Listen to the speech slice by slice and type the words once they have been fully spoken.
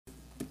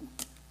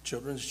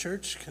Children's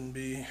Church can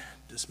be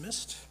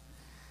dismissed.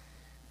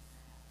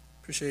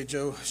 Appreciate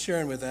Joe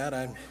sharing with that.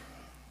 I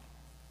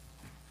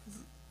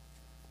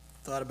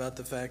thought about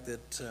the fact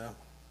that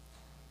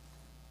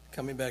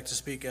coming back to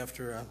speak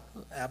after an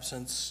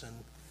absence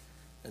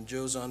and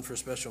Joe's on for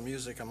special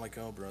music, I'm like,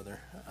 oh, brother.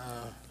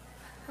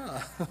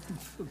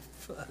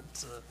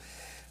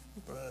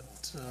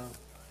 But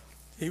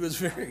he was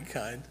very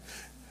kind.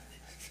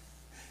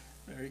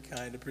 Very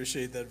kind.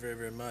 Appreciate that very,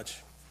 very much.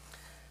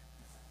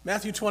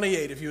 Matthew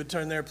 28, if you would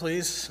turn there,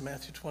 please.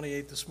 Matthew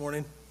 28 this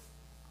morning.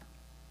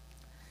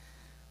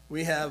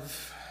 We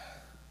have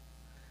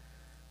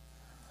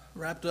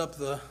wrapped up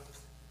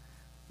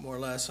more or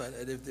less,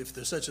 if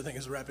there's such a thing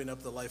as wrapping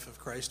up the life of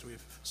Christ,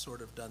 we've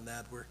sort of done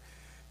that. We're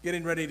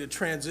getting ready to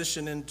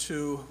transition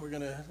we're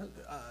going to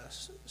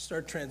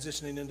start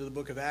transitioning into the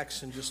book of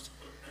Acts in just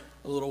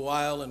a little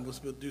while, and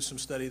we'll do some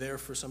study there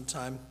for some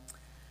time.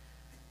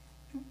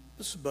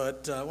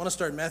 But I want to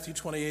start in Matthew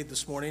 28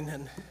 this morning,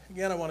 and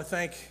again, I want to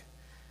thank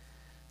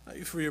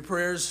you for your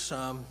prayers.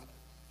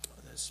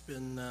 It's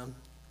been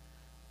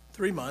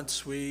 3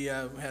 months. We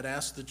had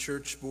asked the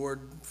church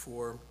board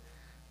for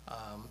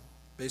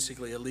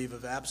basically a leave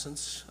of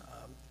absence.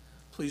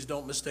 Please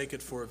don't mistake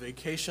it for a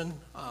vacation.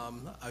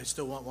 I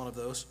still want one of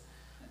those.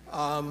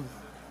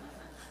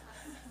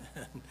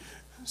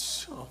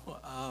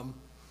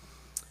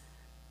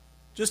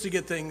 Just to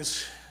get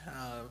things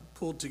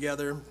pulled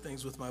together,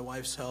 things with my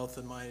wife's health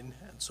and mine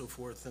and so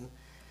forth. And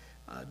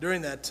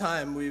during that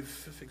time,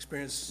 we've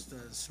experienced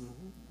some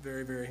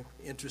very, very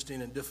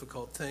interesting and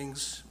difficult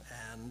things.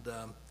 And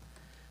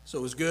so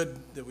it was good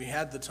that we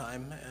had the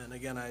time. And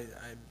again,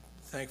 I'm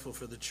thankful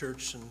for the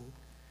church and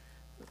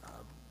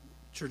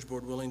church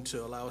board willing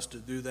to allow us to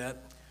do that.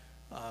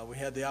 We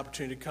had the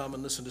opportunity to come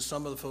and listen to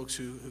some of the folks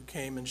who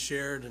came and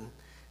shared.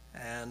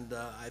 And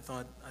I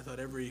thought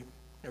every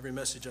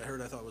message I heard,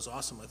 I thought was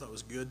awesome. I thought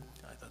was good.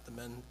 I thought the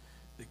men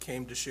that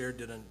came to share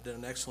did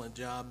an excellent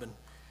job. And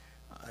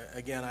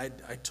again, I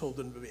told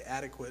them to be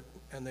adequate,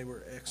 and they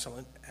were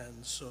excellent.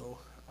 And so,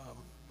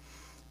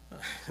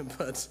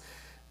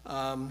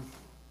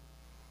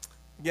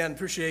 again,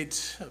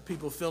 appreciate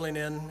people filling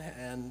in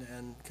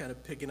and kind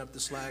of picking up the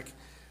slack.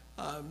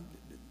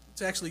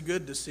 It's actually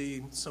good to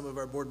see some of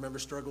our board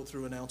members struggle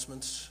through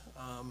announcements.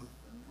 I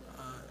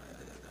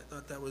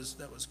thought that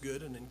was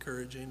good and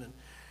encouraging, and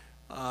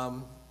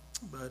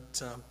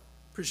but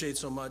appreciate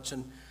so much.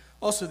 And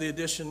also the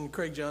addition,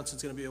 Craig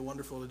Johnson's going to be a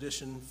wonderful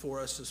addition for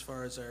us as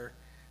far as our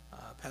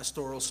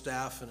pastoral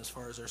staff and as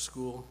far as our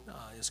school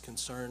is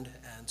concerned.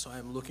 And so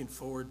I'm looking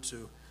forward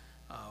to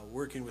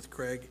working with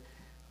Craig.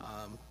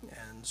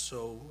 And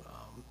so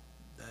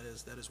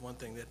that is one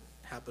thing that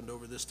happened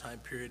over this time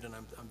period, and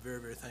I'm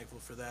very, very thankful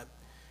for that.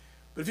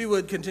 But if you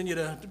would continue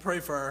to pray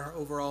for our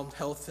overall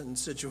health and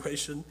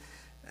situation.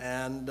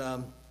 And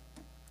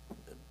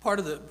part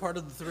of the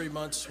 3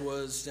 months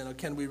was,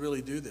 can we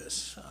really do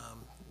this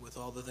with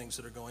all the things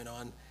that are going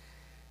on?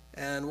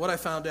 And what I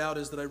found out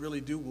is that I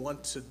really do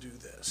want to do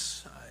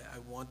this. I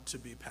want to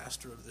be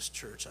pastor of this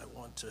church. I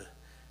want to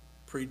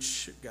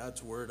preach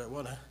God's word. I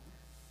want to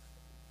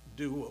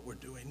do what we're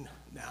doing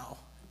now.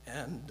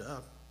 And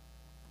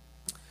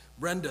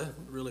Brenda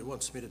really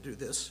wants me to do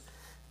this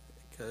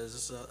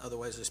because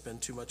otherwise I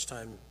spend too much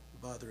time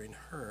bothering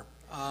her.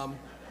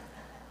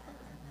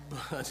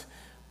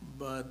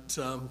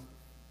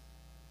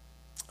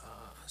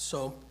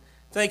 So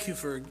thank you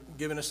for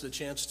giving us the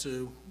chance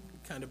to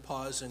kind of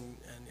pause and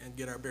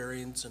get our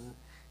bearings and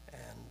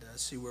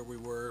see where we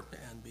were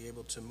and be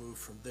able to move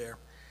from there.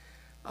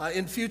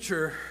 In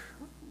future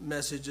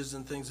messages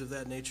and things of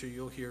that nature,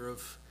 you'll hear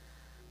of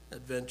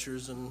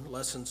adventures and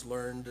lessons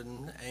learned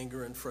and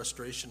anger and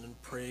frustration and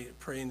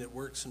praying that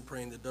works and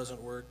praying that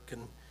doesn't work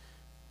and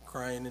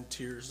crying and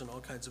tears and all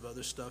kinds of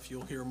other stuff.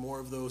 You'll hear more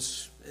of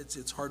those.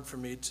 It's hard for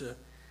me to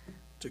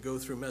go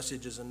through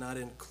messages and not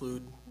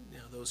include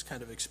those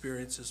kind of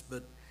experiences.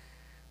 But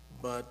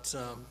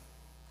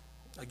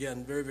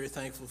again, very, very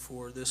thankful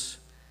for this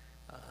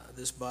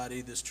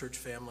body, this church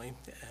family,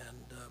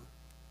 and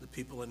the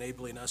people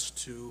enabling us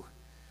to,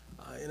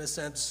 in a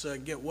sense,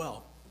 get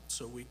well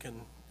so we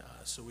can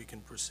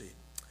proceed.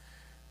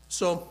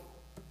 So,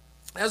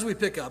 as we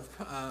pick up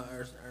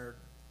our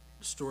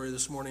story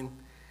this morning,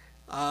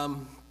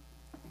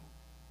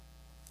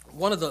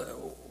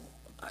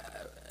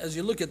 as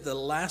you look at the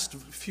last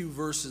few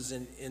verses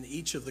in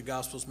each of the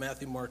Gospels,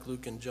 Matthew, Mark,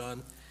 Luke, and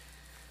John,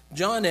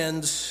 John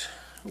ends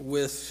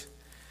with,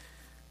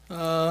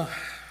 let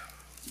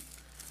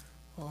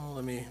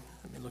me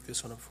look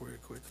this one up for you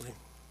quickly.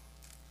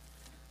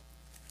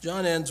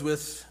 John ends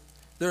with,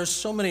 there are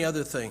so many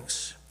other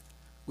things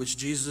which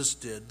Jesus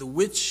did, the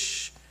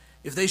which,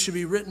 if they should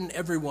be written,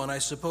 every one, I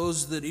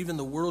suppose that even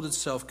the world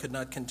itself could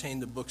not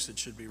contain the books that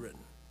should be written.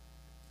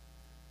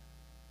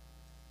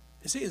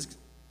 Is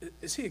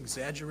he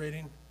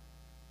exaggerating?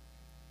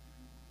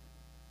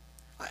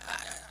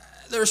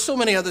 There are so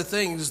many other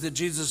things that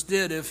Jesus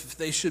did. If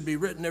they should be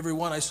written, every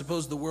one, I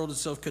suppose the world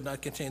itself could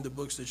not contain the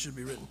books that should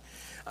be written.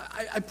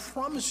 I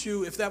promise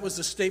you, if that was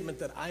the statement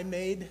that I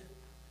made,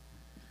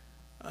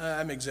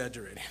 I'm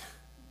exaggerating.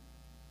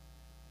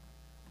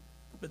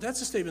 But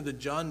that's a statement that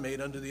John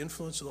made under the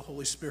influence of the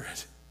Holy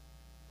Spirit.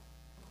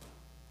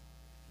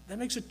 That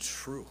makes it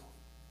true.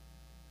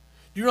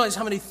 Do you realize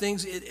how many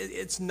things,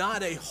 it's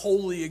not a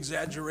holy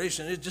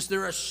exaggeration. It's just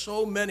there are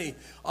so many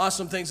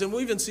awesome things. And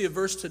we even see a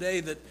verse today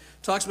that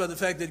talks about the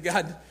fact that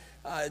God,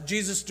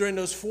 Jesus, during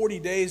those 40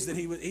 days that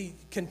he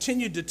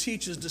continued to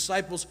teach his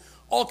disciples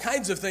all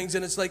kinds of things.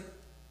 And it's like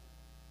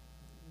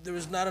there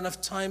was not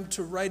enough time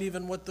to write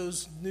even what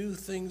those new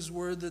things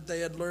were that they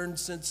had learned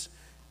since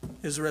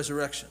his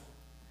resurrection.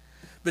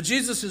 But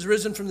Jesus is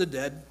risen from the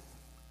dead,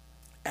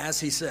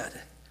 as he said.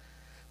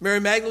 Mary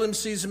Magdalene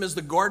sees him as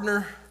the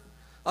gardener.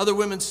 Other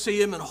women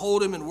see him and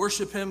hold him and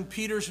worship him.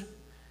 Peter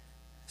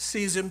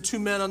sees him, 2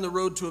 men on the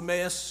road to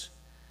Emmaus.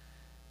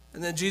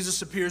 And then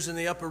Jesus appears in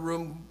the upper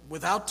room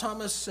without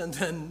Thomas and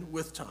then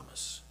with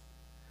Thomas.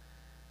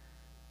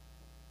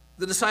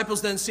 The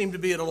disciples then seem to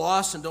be at a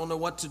loss and don't know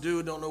what to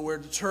do, don't know where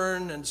to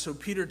turn. And so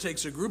Peter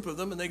takes a group of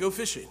them and they go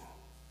fishing.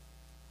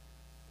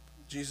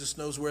 Jesus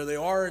knows where they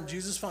are and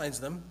Jesus finds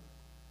them.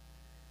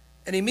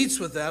 And he meets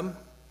with them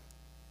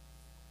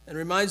and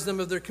reminds them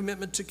of their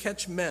commitment to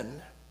catch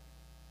men.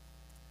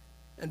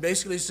 And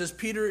basically says,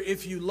 Peter,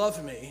 if you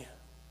love me,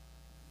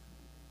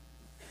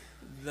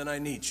 then I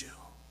need you.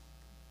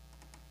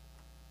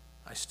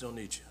 I still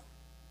need you.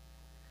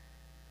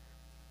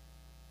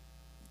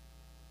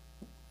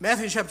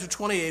 Matthew chapter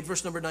 28,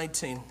 verse number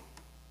 19.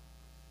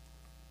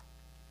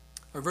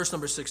 Or verse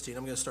number 16.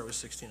 I'm going to start with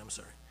 16, I'm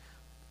sorry.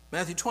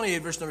 Matthew 28,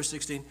 verse number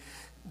 16.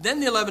 Then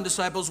the 11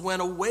 disciples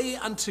went away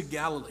unto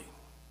Galilee,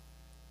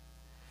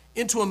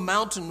 into a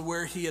mountain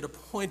where he had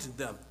appointed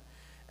them.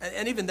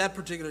 And even that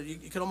particular,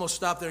 you can almost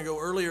stop there and go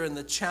earlier in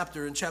the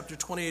chapter, in chapter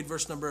 28,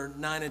 verse number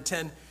 9 and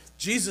 10,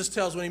 Jesus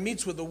tells, when he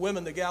meets with the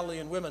women, the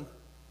Galilean women,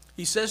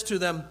 he says to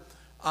them,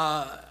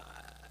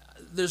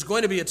 there's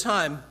going to be a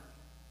time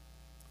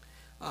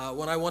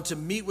when I want to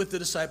meet with the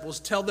disciples.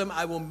 Tell them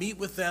I will meet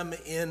with them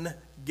in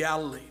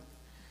Galilee.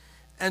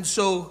 And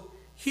so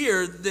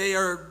here they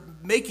are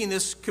making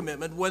this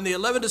commitment. When the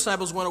 11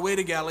 disciples went away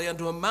to Galilee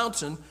unto a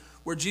mountain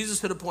where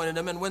Jesus had appointed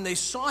them, and when they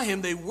saw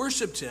him, they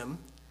worshiped him,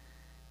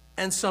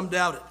 and some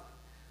doubted.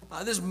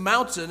 This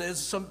mountain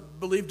is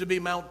believed to be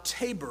Mount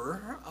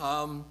Tabor.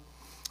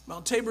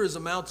 Mount Tabor is a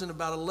mountain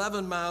about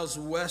 11 miles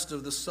west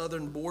of the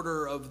southern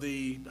border of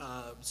the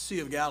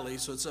Sea of Galilee,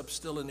 so it's up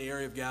still in the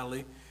area of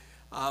Galilee.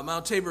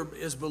 Mount Tabor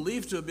is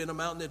believed to have been a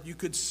mountain that you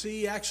could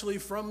see actually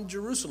from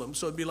Jerusalem,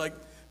 so it'd be like,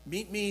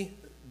 meet me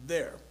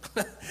there,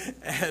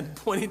 and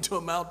pointing to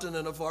a mountain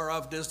in a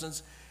far-off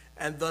distance,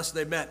 and thus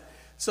they met.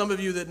 Some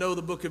of you that know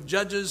the book of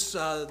Judges,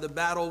 the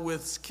battle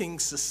with King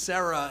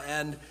Sisera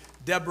and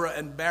Deborah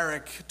and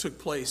Barak took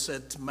place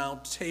at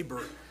Mount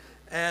Tabor.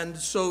 And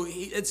so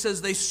it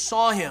says they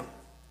saw him.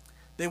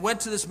 They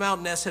went to this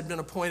mountain as had been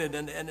appointed,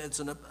 and it's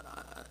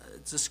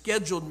a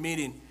scheduled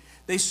meeting.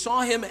 They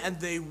saw him and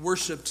they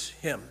worshiped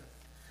him.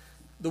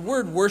 The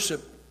word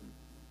worship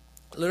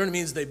literally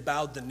means they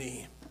bowed the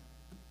knee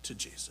to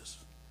Jesus.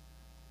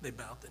 They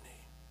bowed the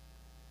knee.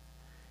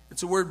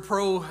 It's a word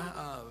proskuneo,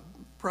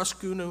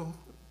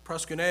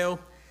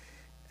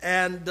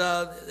 and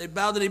they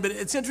bowed the knee. But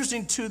it's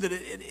interesting, too, that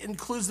it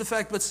includes the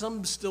fact that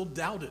some still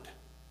doubted.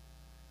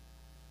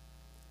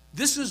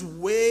 This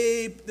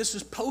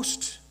is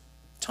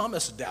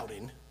post-Thomas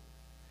doubting.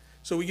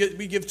 So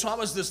we give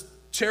Thomas this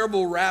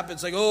terrible rap.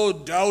 It's like, oh,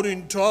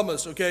 doubting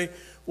Thomas, okay?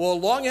 Well,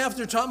 long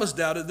after Thomas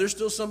doubted, there's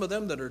still some of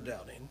them that are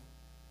doubting.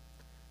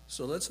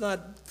 So let's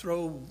not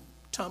throw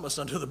Thomas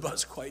under the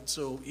bus quite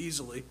so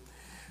easily.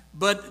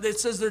 But it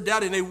says they're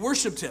doubting. They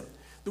worshiped him.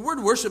 The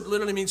word worship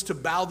literally means to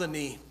bow the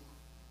knee.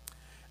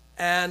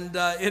 And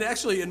it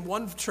actually, in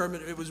one term,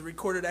 it was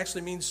recorded,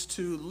 actually means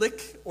to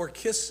lick or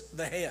kiss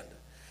the hand.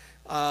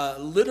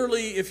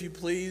 Literally, if you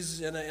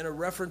please, in a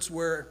reference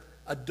where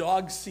a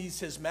dog sees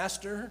his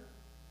master.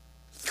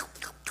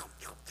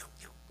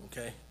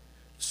 Okay?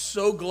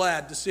 So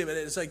glad to see him.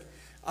 It's like,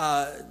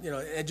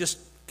 and just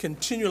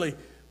continually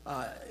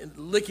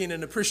licking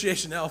in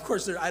appreciation. Now, of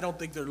course, I don't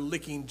think they're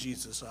licking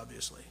Jesus,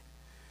 obviously.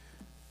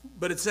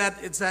 But it's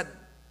that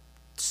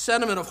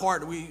sentiment of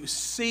heart. We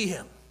see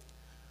him.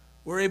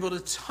 We're able to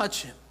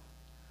touch him.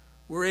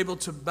 We're able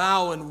to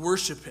bow and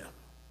worship him.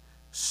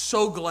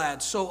 So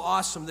glad, so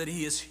awesome that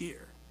he is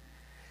here.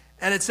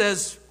 And it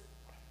says,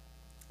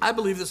 I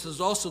believe this is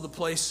also the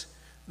place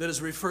that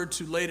is referred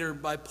to later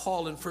by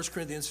Paul in 1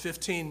 Corinthians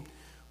 15,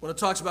 when it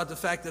talks about the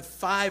fact that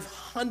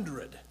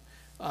 500,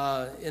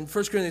 in 1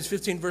 Corinthians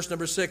 15, verse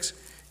number 6,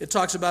 it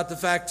talks about the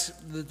fact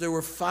that there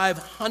were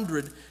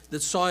 500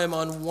 that saw him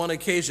on one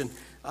occasion.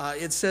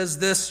 It says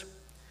this,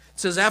 it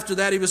says, after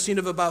that he was seen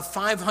of about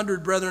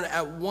 500 brethren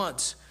at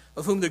once,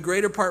 of whom the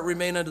greater part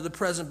remain unto the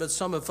present, but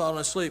some have fallen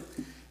asleep.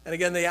 And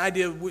again, the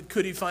idea,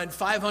 could he find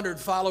 500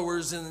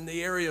 followers in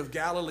the area of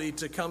Galilee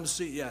to come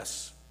see?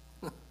 Yes.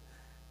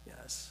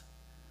 Yes.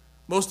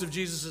 Most of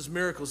Jesus'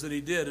 miracles that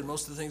he did and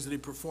most of the things that he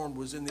performed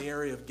was in the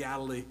area of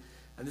Galilee.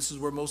 And this is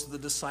where most of the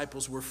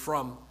disciples were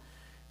from.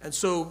 And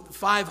so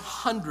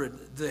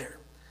 500 there.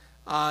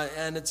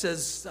 and it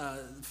says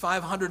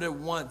 500 at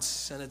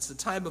once, and it's the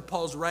time of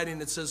Paul's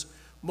writing. It says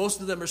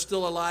most of them are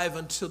still alive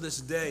until this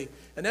day,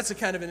 and that's a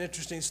kind of an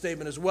interesting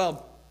statement as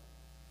well.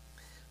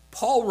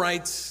 Paul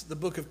writes the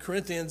book of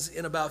Corinthians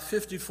in about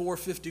 54,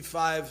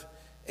 55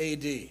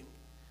 AD.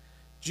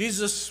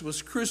 Jesus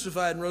was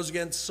crucified and rose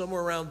again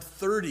somewhere around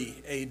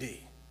 30 AD.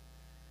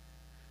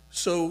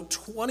 So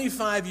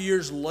 25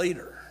 years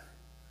later,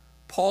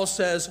 Paul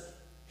says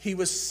he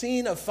was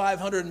seen of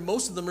 500, and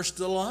most of them are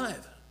still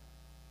alive.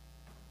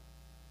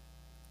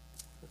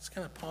 Let's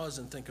kind of pause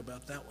and think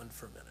about that one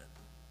for a minute.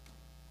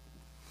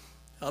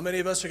 How many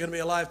of us are going to be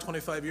alive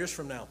 25 years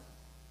from now?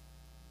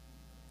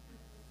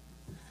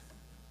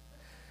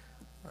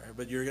 All right,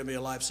 but you're going to be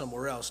alive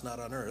somewhere else, not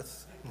on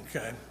Earth,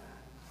 okay?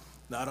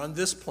 Not on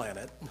this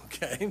planet,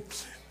 okay?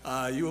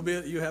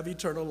 You have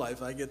eternal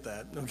life, I get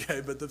that,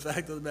 okay? But the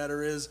fact of the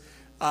matter is,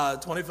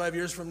 25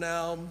 years from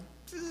now,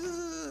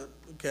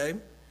 okay?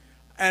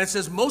 And it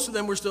says most of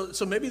them were still,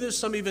 so maybe there's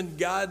some even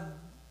God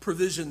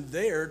provision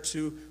there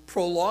to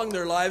prolong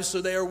their lives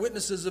so they are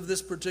witnesses of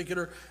this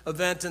particular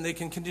event and they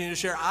can continue to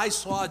share. I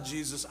saw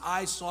Jesus.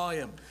 I saw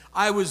him.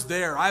 I was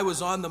there. I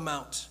was on the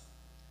mount.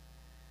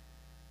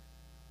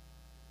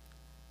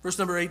 Verse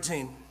number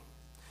 18.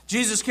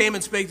 Jesus came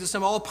and spake to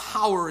them, all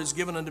power is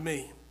given unto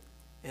me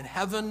in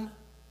heaven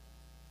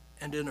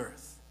and in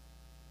earth.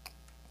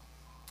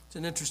 It's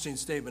an interesting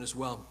statement as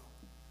well.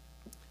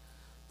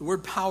 The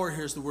word power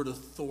here is the word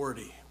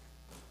authority.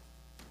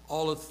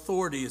 All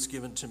authority is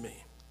given to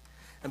me.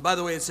 And by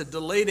the way, it's a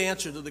delayed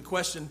answer to the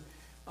question.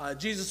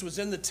 Jesus was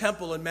in the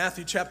temple in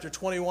Matthew chapter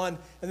 21,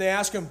 and they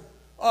asked him,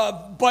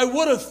 by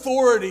what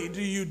authority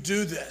do you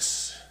do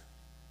this?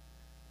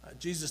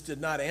 Jesus did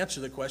not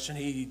answer the question.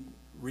 He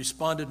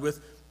responded with,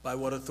 by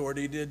what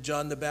authority did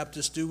John the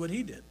Baptist do what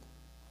he did?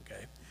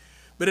 Okay.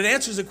 But it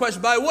answers the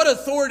question, by what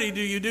authority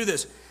do you do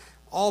this?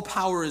 All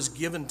power is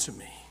given to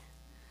me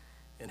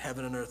in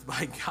heaven and earth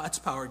by God's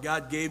power.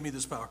 God gave me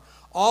this power.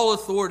 All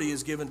authority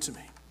is given to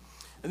me.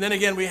 And then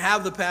again, we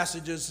have the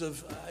passages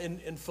of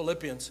in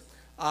Philippians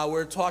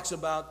where it talks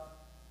about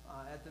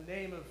at the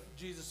name of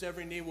Jesus,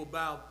 every knee will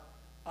bow.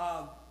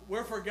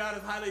 Wherefore God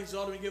hath highly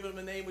exalted and given him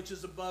a name which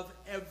is above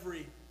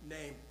every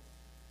name.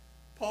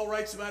 Paul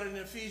writes about it in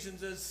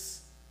Ephesians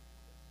as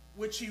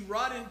which he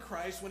wrought in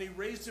Christ when he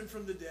raised him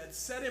from the dead,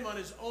 set him on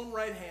his own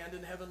right hand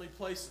in heavenly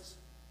places.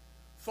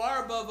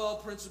 Far above all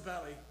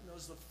principality,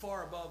 notice the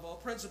far above all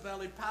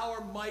principality,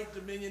 power, might,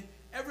 dominion,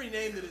 every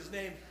name that is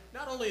named,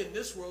 not only in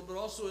this world, but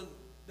also in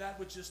that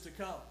which is to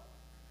come.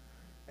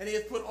 And he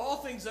hath put all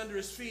things under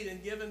his feet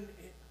and given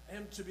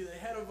him to be the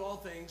head of all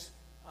things,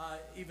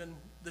 even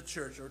the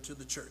church, or to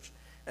the church.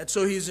 And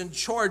so he's in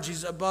charge.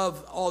 He's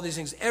above all these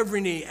things.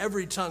 Every knee,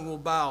 every tongue will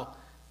bow.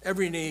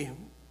 Every knee,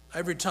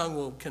 every tongue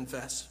will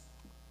confess.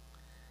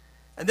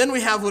 And then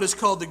we have what is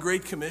called the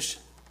Great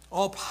Commission.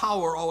 All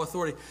power, all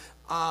authority.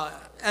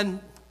 And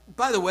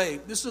by the way,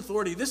 this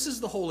authority, this is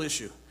the whole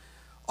issue.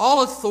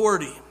 All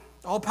authority,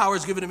 all power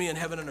is given to me in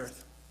heaven and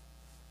earth.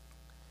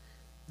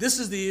 This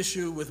is the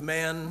issue with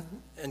man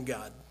and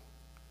God.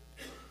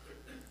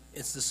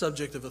 It's the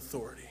subject of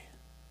authority.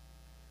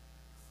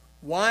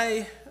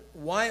 Why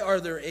are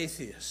there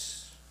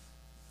atheists?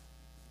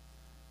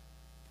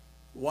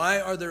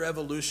 Why are there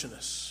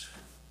evolutionists?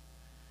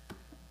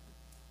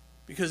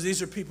 Because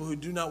these are people who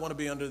do not want to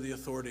be under the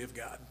authority of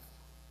God.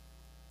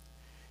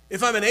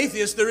 If I'm an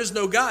atheist, there is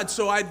no God,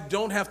 so I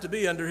don't have to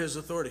be under his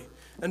authority.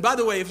 And by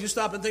the way, if you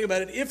stop and think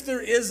about it, if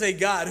there is a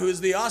God who is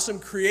the awesome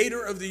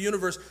creator of the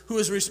universe, who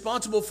is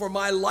responsible for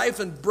my life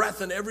and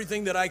breath and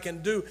everything that I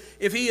can do,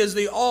 if he is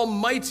the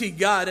almighty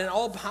God and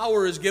all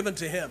power is given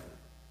to him,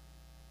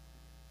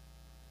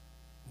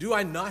 do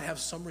I not have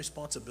some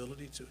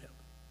responsibility to him?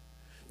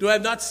 Do I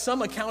have not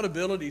some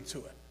accountability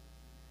to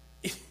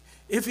it?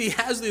 If he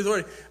has the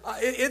authority,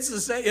 it's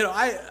the same.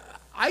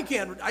 I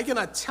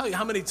cannot tell you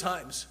how many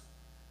times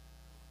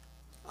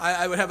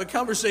I would have a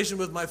conversation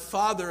with my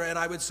father, and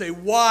I would say,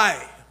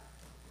 "Why?"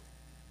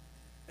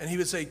 And he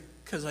would say,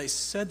 "Because I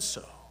said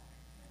so."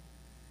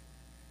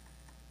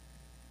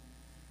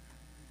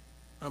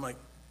 I'm like,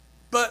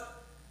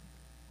 "But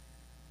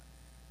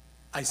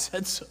I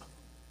said so."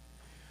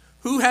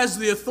 Who has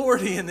the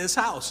authority in this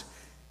house?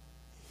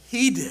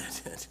 He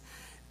did.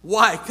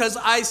 Why? Because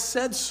I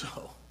said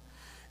so.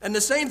 And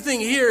the same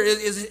thing here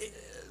is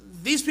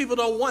these people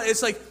don't want.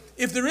 It's like,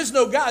 if there is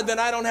no God, then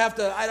I don't have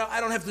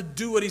to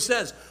do what he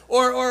says.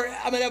 Or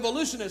I'm an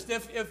evolutionist.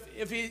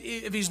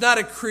 If he's not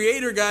a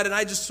creator God and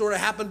I just sort of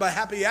happened by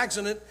happy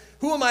accident,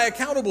 who am I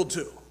accountable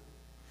to?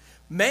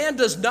 Man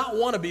does not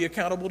want to be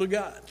accountable to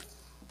God.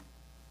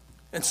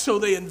 And so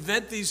they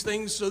invent these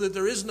things so that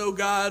there is no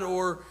God,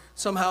 or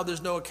somehow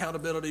there's no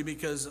accountability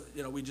because,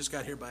 we just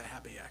got here by a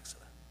happy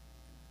accident.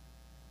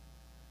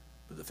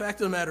 But the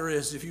fact of the matter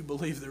is, if you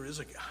believe there is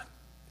a God,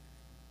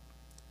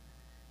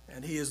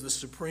 and he is the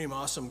supreme,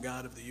 awesome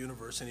God of the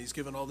universe, and he's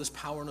given all this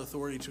power and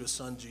authority to his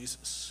son,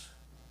 Jesus,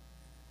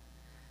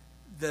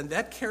 then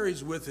that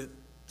carries with it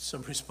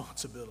some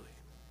responsibility.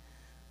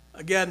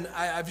 Again,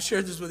 I've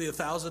shared this with you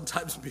 1,000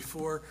 times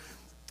before.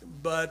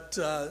 But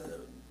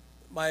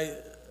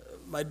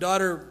my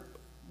daughter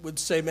would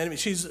say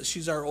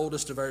she's our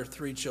oldest of our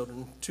three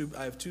children.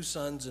 I have two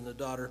sons and a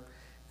daughter,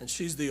 and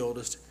she's the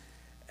oldest.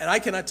 And I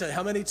cannot tell you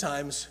how many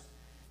times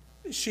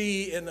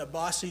she, in a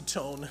bossy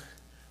tone,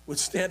 would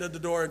stand at the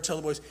door and tell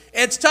the boys,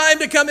 "It's time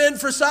to come in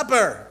for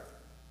supper."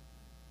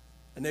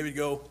 And they would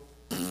go,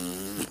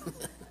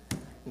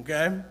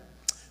 okay?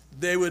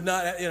 They would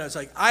not, it's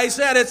like, "I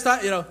said it's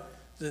time,"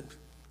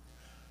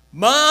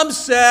 Mom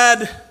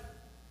said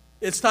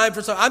it's time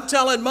for supper. I'm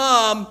telling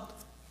Mom,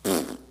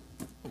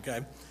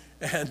 okay?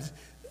 And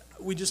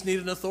we just need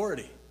an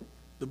authority.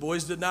 The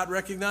boys did not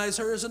recognize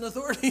her as an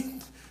authority,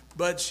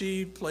 but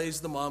she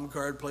plays the mom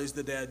card, plays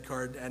the dad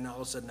card, and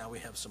all of a sudden now we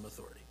have some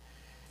authority.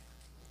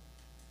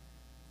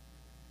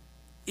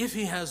 If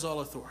he has all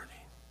authority,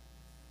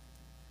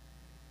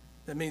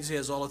 that means he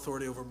has all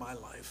authority over my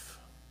life.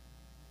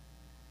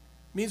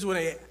 It means when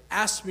he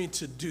asks me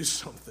to do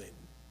something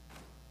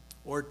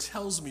or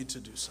tells me to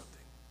do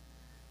something,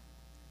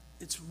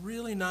 it's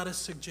really not a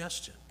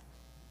suggestion.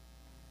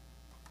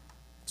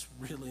 It's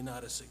really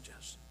not a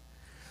suggestion.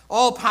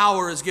 All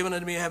power is given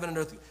unto me in heaven and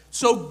earth.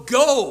 So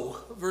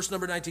go, verse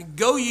number 19,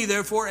 "Go ye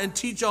therefore and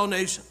teach all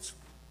nations.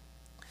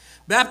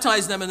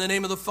 Baptize them in the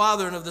name of the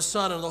Father and of the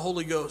Son and of the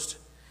Holy Ghost,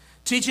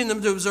 teaching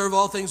them to observe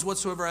all things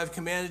whatsoever I have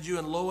commanded you,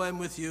 and lo, I am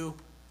with you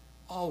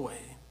always,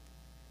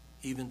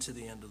 even to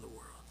the end of the world."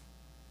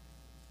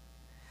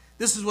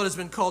 This is what has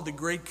been called the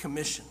Great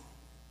Commission.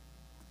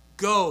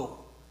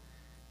 Go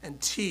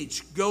and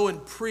teach. Go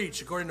and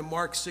preach, according to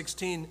Mark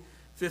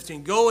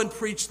 16:15. Go and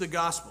preach the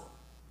gospel.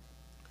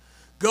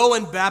 Go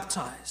and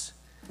baptize.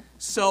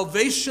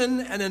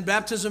 Salvation and then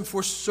baptism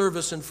for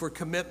service and for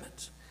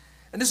commitment.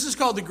 And this is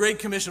called the Great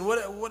Commission.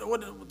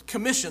 What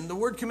commission? The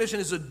word commission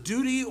is a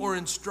duty or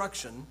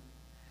instruction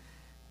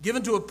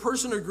given to a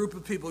person or group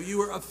of people.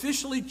 You are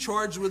officially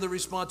charged with a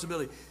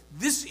responsibility.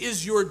 This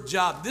is your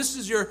job.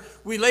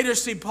 We later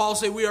see Paul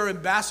say we are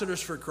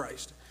ambassadors for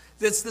Christ.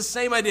 It's the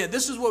same idea.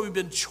 This is what we've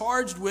been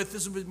charged with.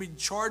 This is what we've been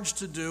charged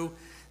to do.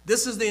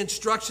 This is the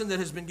instruction that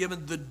has been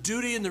given, the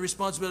duty and the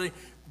responsibility.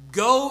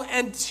 Go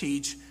and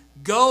teach.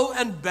 Go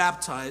and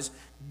baptize.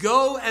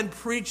 Go and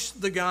preach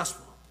the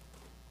gospel.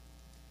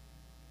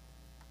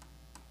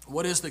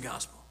 What is the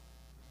gospel?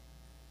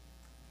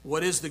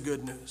 What is the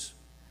good news?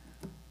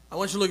 I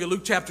want you to look at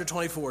Luke chapter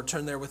 24.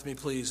 Turn there with me,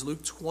 please.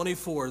 Luke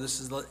 24. This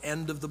is the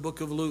end of the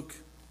book of Luke.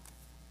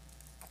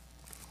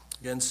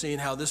 Again, seeing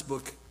how this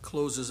book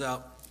closes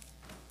out.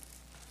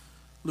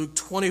 Luke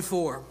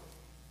 24.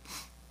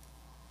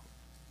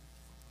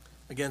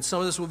 Again, some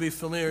of this will be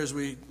familiar as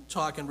we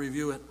talk and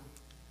review it.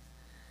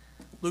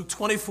 Luke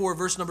 24,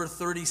 verse number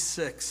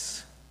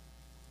 36.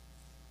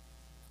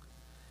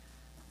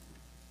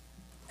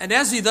 "And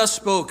as he thus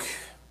spoke,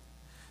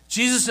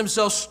 Jesus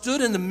himself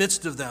stood in the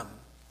midst of them."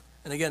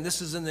 And again, this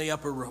is in the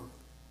upper room.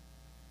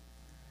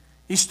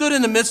 "He stood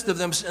in the midst of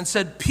them and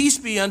said, 'Peace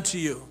be unto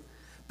you.'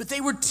 But they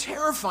were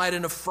terrified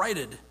and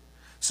affrighted,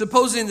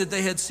 supposing that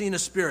they had seen a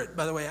spirit."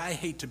 By the way, I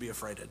hate to be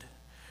affrighted.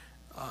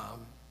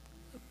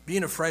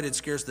 Being affrighted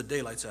scares the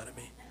daylights out of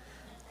me.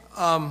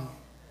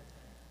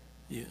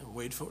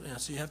 Wait for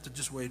it. So you have to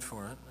just wait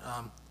for it.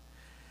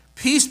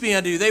 "Peace be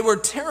unto you." They were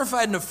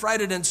terrified and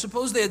affrighted and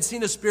supposed they had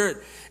seen a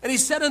spirit. And he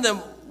said unto them,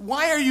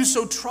 "Why are you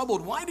so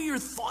troubled? Why do your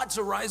thoughts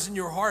arise in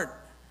your heart?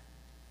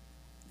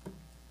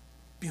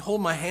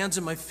 Behold my hands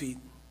and my feet.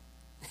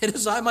 It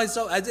is I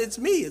myself." It's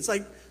me. It's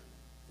like,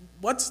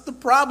 what's the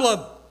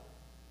problem?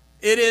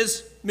 It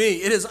is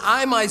me. It is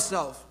I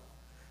myself.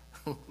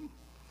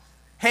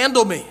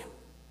 "Handle me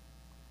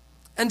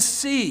and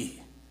see.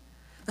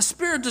 A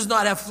spirit does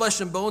not have flesh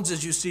and bones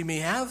as you see me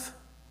have."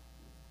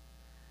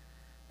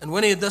 And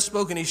when he had thus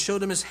spoken, he showed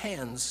them his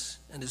hands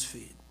and his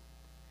feet.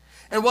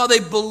 And while they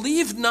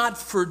believed not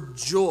for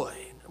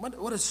joy,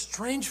 what a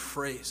strange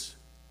phrase.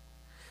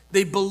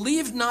 They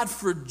believed not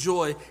for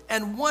joy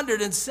and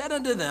wondered and said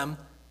unto them,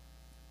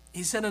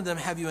 he said unto them,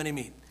 "Have you any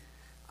meat?"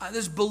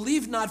 This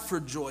believe not for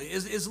joy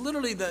is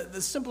literally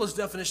the simplest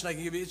definition I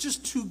can give you. It's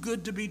just too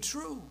good to be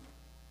true.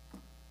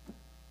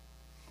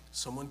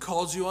 Someone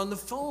calls you on the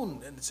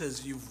phone and it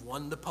says you've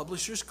won the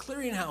Publishers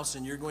Clearinghouse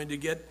and you're going to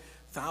get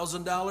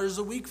 $1,000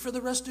 a week for the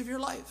rest of your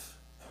life.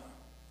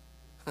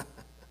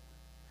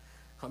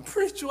 I'm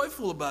pretty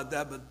joyful about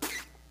that, but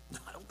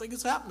I don't think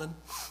it's happening.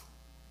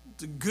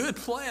 It's a good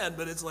plan,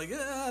 but it's like,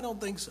 I don't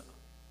think so.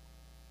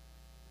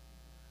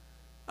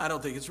 I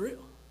don't think it's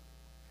real.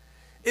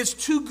 It's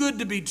too good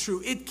to be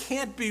true. It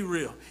can't be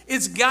real.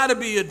 It's got to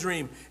be a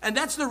dream. And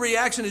that's the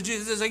reaction of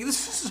Jesus. It's like,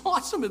 this is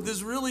awesome if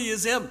this really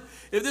is him.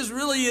 If this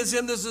really is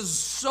him, this is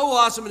so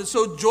awesome and it's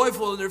so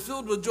joyful and they're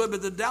filled with joy,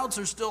 but the doubts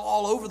are still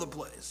all over the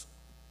place.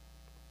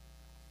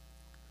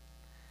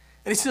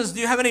 And he says, "Do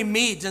you have any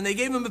meat?" And they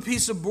gave him a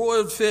piece of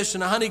broiled fish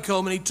and a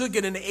honeycomb, and he took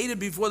it and ate it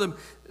before them.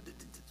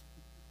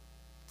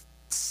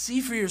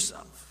 See for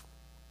yourself.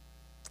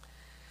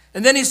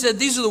 And then he said,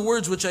 "These are the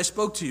words which I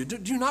spoke to you.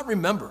 Do you not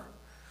remember?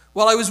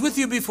 While I was with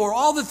you before,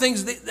 all the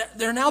things,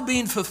 they're now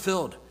being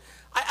fulfilled.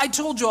 I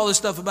told you all this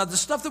stuff about the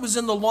stuff that was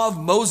in the law of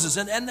Moses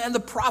and the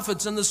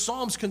prophets and the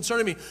Psalms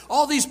concerning me.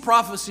 All these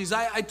prophecies,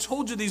 I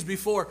told you these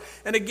before.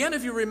 And again,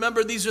 if you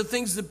remember, these are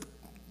things that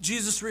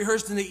Jesus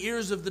rehearsed in the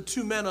ears of the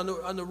two men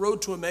on the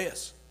road to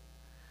Emmaus.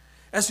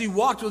 As he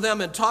walked with them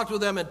and talked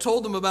with them and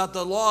told them about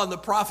the law and the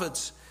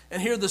prophets,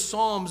 and here the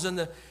Psalms and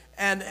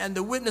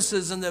the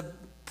witnesses and the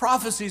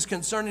prophecies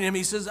concerning him,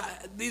 he says,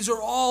 these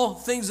are all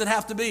things that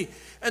have to be.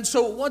 And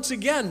so once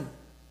again,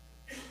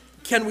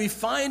 can we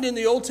find in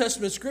the Old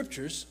Testament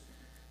scriptures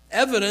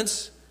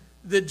evidence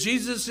that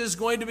Jesus is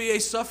going to be a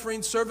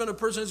suffering servant, a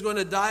person who's going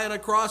to die on a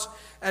cross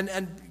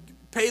and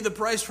pay the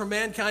price for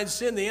mankind's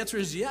sin? The answer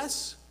is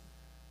yes.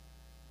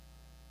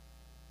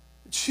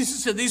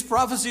 Jesus said, these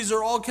prophecies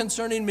are all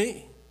concerning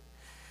me.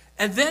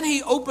 And then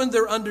he opened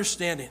their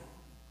understanding.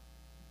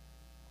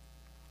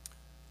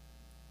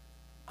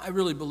 I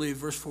really believe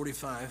verse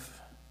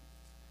 45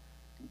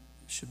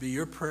 should be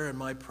your prayer and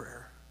my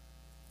prayer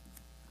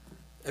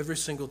every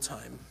single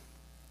time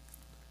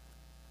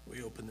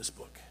we open this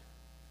book.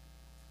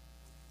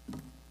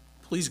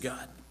 Please,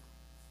 God,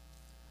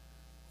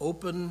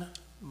 open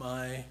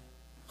my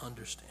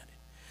understanding.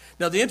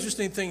 Now, the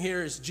interesting thing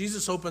here is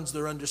Jesus opens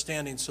their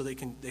understanding so they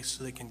can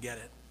get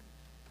it.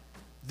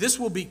 This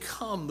will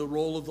become the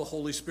role of the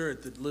Holy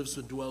Spirit that lives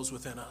and dwells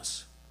within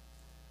us.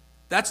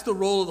 That's the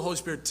role of the Holy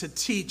Spirit, to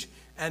teach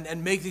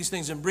and make these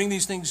things and bring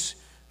these things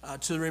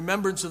to the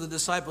remembrance of the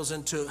disciples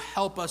and to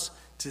help us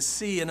to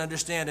see and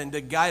understand and to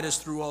guide us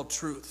through all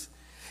truth.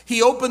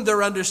 He opened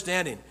their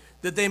understanding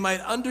that they might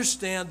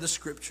understand the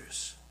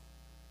scriptures.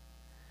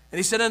 And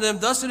he said unto them,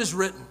 thus it is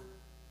written,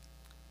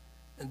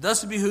 and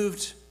thus it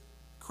behooved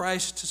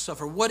Christ to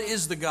suffer. What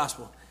is the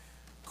gospel?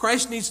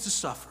 Christ needs to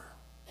suffer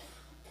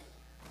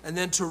and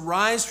then to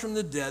rise from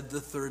the dead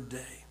the third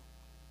day.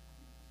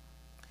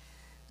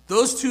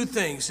 Those two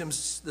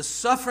things, the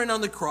suffering on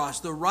the cross,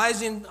 the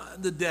rising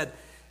of the dead,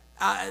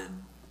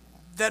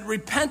 that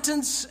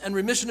repentance and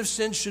remission of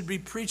sins should be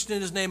preached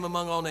in his name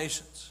among all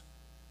nations.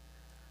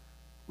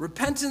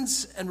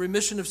 Repentance and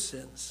remission of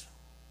sins.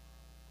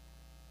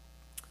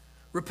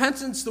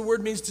 Repentance, the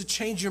word means to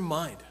change your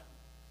mind.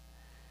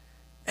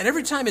 And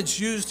every time it's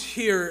used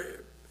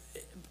here,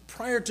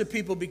 prior to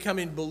people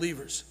becoming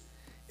believers,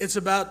 it's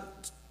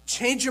about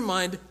change your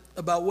mind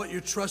about what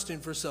you're trusting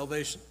for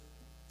salvation.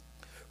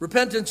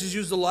 Repentance is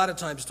used a lot of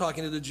times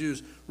talking to the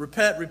Jews.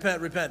 Repent,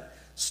 repent, repent.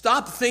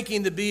 Stop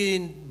thinking that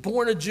being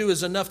born a Jew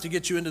is enough to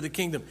get you into the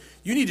kingdom.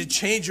 You need to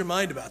change your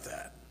mind about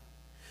that.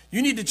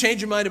 You need to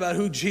change your mind about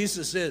who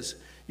Jesus is.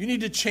 You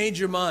need to change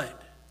your mind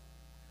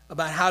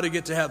about how to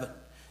get to heaven.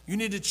 You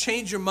need to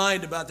change your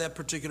mind about that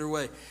particular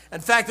way.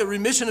 In fact, the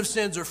remission of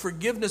sins or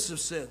forgiveness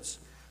of sins,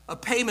 a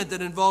payment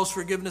that involves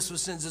forgiveness of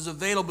sins, is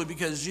available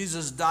because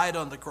Jesus died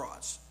on the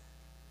cross.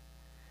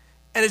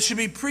 And it should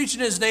be preached in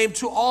his name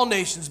to all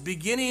nations,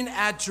 beginning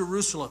at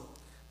Jerusalem.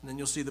 And then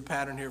you'll see the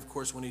pattern here, of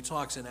course, when he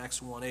talks in Acts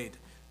 1:8,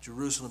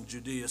 Jerusalem,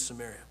 Judea,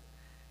 Samaria.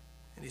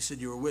 And he said,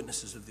 you are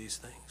witnesses of these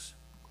things.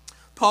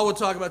 Paul would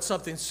talk about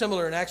something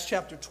similar in Acts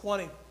chapter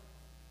 20.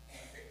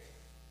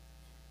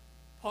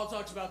 Paul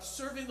talks about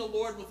serving the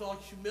Lord with all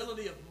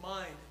humility of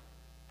mind,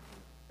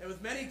 and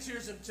with many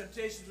tears and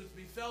temptations which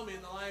befell me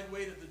in the lying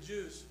wait of the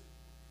Jews.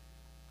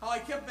 How I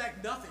kept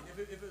back nothing.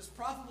 If it was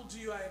profitable to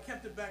you, I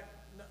kept it back.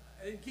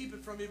 I didn't keep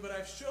it from you, but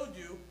I've showed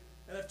you,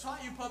 and I've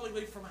taught you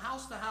publicly from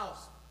house to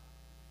house,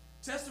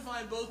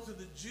 testifying both to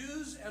the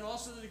Jews and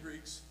also to the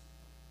Greeks,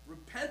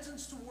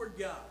 repentance toward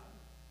God,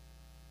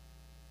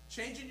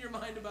 changing your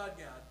mind about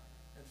God,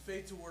 and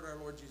faith toward our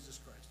Lord Jesus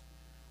Christ.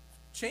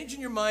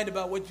 Changing your mind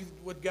about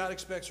what God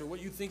expects or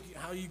what you think,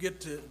 how you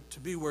get to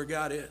be where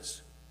God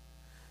is.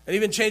 And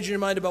even changing your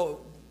mind about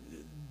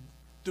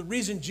the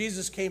reason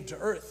Jesus came to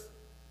earth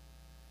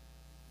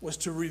was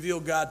to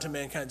reveal God to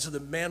mankind, so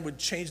that man would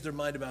change their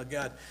mind about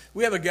God.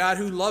 We have a God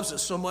who loves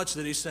us so much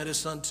that he sent his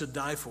son to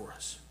die for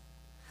us.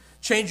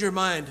 Change your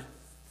mind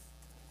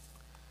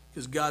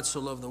because God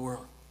so loved the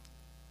world.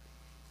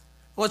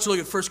 I want you to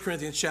look at 1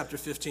 Corinthians chapter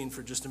 15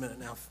 for just a minute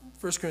now.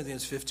 1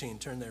 Corinthians 15,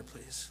 turn there,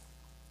 please.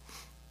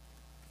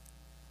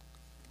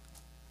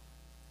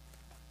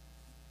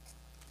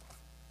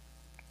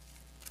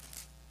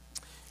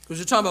 Because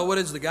you're talking about what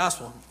is the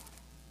gospel.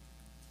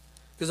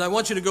 Because I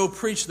want you to go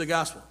preach the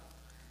gospel.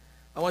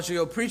 I want you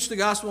to go preach the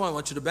gospel. I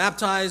want you to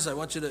baptize. I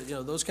want you to,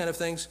 those kind of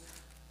things.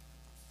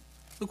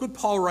 Look what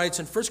Paul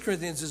writes in 1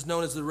 Corinthians is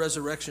known as the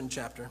resurrection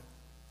chapter.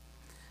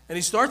 And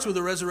he starts with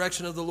the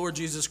resurrection of the Lord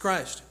Jesus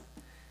Christ.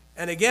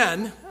 And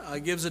again,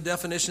 gives a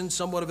definition,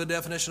 somewhat of a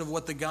definition of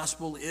what the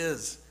gospel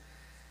is.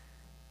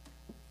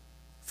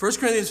 1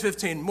 Corinthians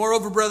 15,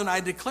 moreover, brethren, I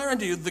declare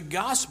unto you the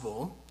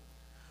gospel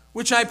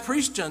which I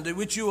preached unto,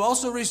 which you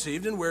also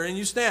received, and wherein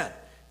you stand.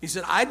 He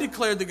said, I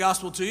declared the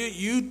gospel to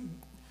you.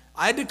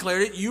 I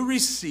declared it, you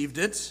received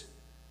it,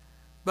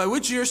 by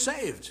which you are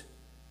saved.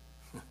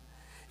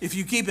 If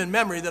you keep in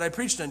memory that I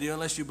preached unto you,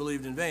 unless you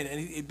believed in vain.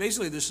 And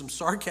basically, there's some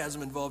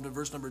sarcasm involved in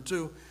verse number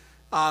 2.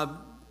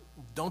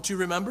 Don't you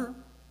remember?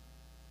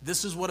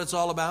 This is what it's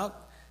all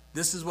about.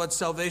 This is what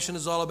salvation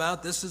is all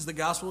about. This is the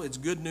gospel. It's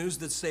good news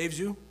that saves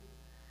you.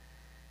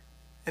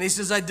 And he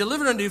says, I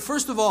delivered unto you,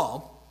 first of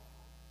all,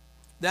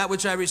 that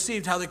which I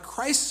received, how that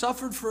Christ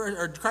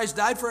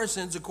died for our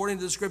sins according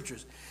to the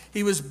Scriptures.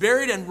 He was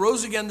buried and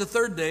rose again the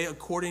third day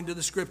according to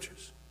the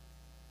Scriptures.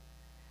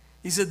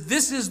 He said,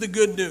 this is the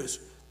good news.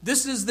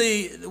 This is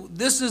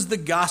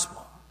the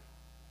gospel.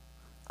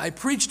 I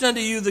preached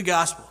unto you the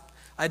gospel.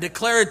 I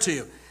declare it to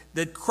you,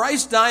 that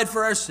Christ died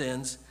for our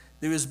sins,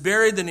 that he was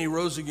buried, then he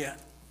rose again.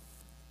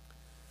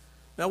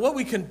 Now what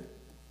the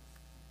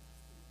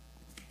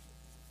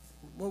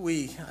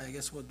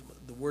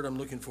word I'm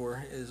looking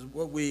for is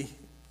what we,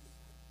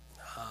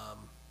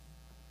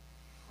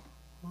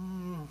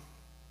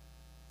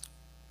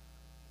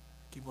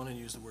 keep wanting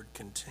to use the word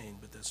contain,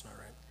 but that's not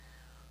right.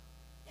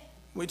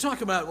 When we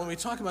talk about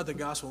the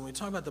gospel, when we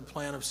talk about the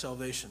plan of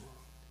salvation,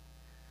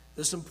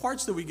 there's some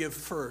parts that we give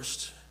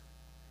first.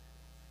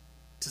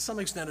 To some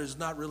extent, it's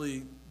not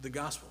really the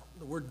gospel.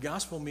 The word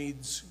gospel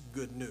means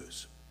good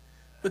news.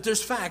 But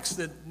there's facts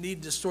that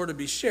need to sort of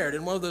be shared.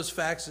 And one of those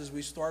facts is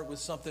we start with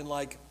something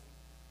like,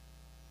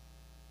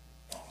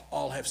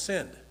 all have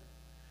sinned.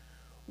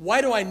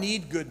 Why do I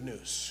need good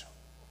news?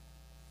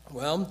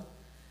 Well,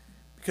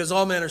 because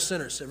all men are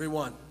sinners, every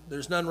one.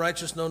 There's none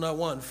righteous, no, not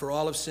one. For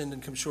all have sinned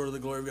and come short of the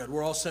glory of God.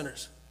 We're all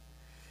sinners.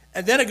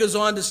 And then it goes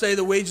on to say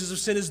the wages of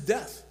sin is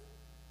death.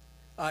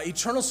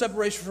 Eternal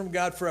separation from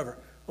God forever.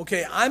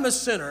 Okay, I'm a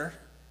sinner,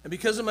 and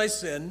because of my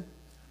sin,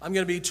 I'm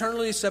going to be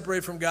eternally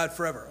separated from God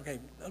forever.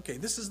 Okay,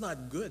 this is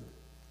not good.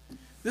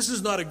 This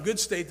is not a good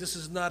state. This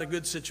is not a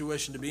good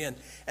situation to be in.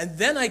 And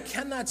then I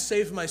cannot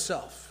save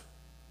myself.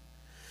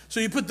 So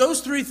you put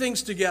those three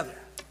things together,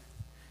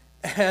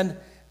 and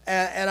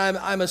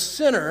I'm a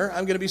sinner.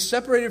 I'm going to be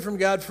separated from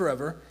God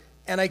forever,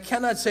 and I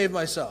cannot save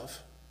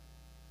myself.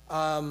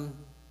 I'm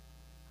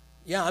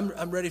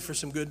ready for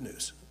some good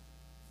news.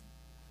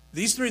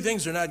 These three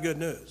things are not good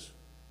news.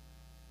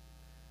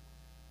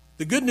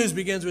 The good news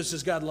begins with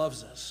says God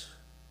loves us.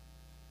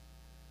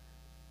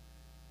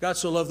 God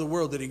so loved the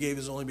world that he gave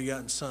his only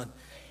begotten Son.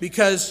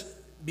 Because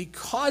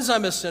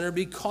I'm a sinner,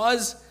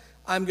 because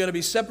I'm going to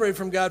be separated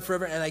from God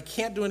forever, and I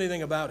can't do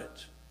anything about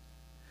it.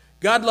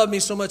 God loved me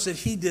so much that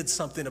he did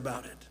something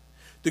about it.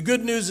 The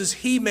good news is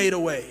he made a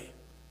way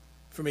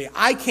for me.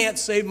 I can't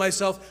save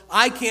myself.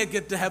 I can't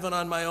get to heaven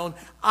on my own.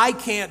 I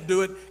can't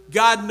do it.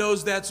 God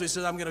knows that, so he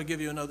says, I'm going to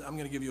give you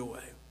a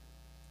way.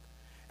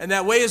 And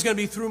that way is going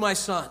to be through my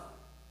Son.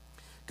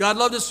 God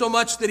loved us so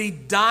much that he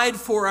died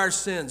for our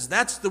sins.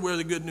 That's where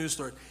the good news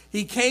starts.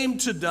 He came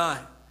to die.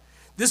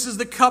 This is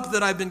the cup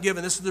that I've been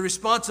given. This is the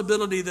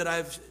responsibility that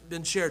I've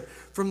been shared.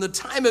 From the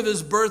time of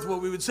his birth,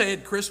 what we would say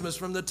at Christmas,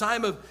 from the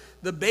time of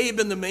the babe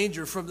in the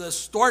manger, from the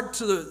start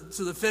to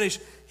the finish,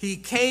 he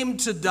came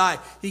to die.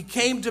 He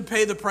came to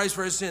pay the price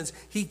for our sins.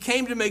 He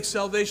came to make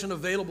salvation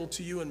available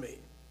to you and me.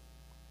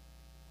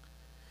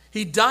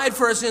 He died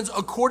for our sins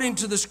according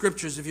to the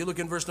Scriptures, if you look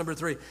in verse number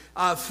 3,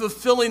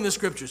 fulfilling the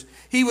Scriptures.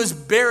 He was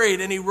buried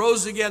and he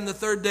rose again the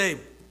third day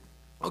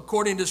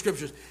according to the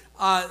Scriptures.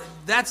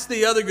 That's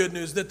the other good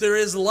news, that there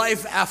is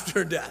life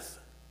after death.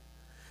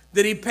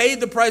 That he paid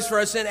the price for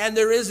our sin and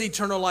there is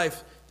eternal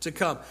life to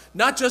come.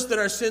 Not just that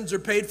our sins are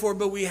paid for,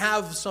 but we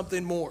have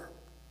something more.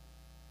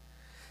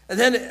 And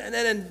then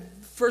in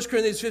 1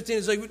 Corinthians 15,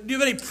 it's like, do you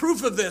have any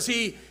proof of this?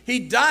 He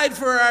died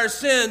for our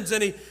sins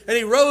and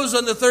he rose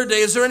on the third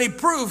day. Is there any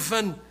proof?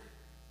 And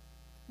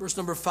verse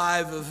number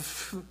 5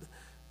 of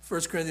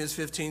 1 Corinthians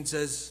 15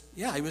 says,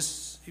 yeah, he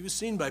was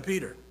seen by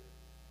Peter.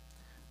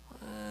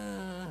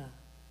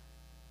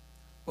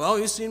 Well,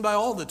 he was seen by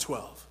all the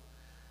 12.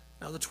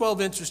 Now, the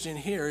 12, interesting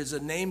here, is a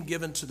name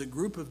given to the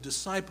group of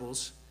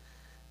disciples.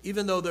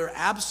 Even though they're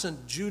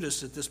absent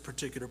Judas at this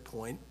particular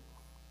point,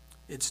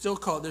 they're still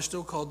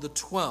called the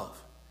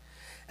 12.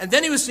 And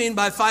then he was seen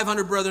by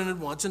 500 brethren at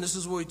once, and this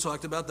is what we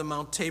talked about, the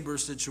Mount Tabor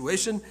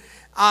situation,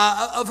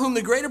 of whom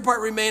the greater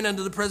part remain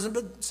unto the present,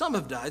 but some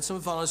have died, some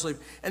have fallen asleep.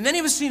 And then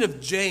he was seen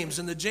of James,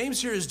 and the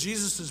James here is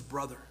Jesus'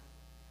 brother.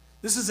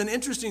 This is an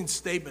interesting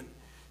statement.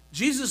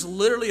 Jesus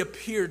literally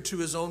appeared to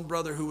his own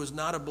brother who was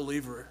not a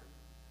believer.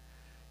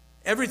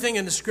 Everything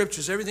in the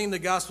Scriptures, everything in the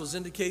Gospels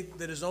indicate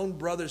that his own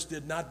brothers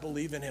did not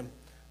believe in him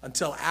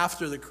until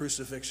after the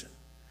crucifixion,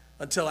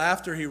 until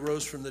after he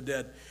rose from the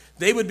dead.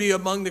 They would be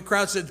among the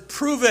crowd, said,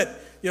 prove it.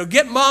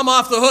 Get mom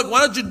off the hook.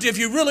 Why don't you, if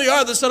you really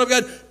are the Son of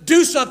God,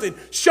 do something.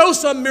 Show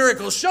some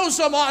miracle. Show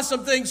some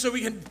awesome thing so we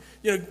can,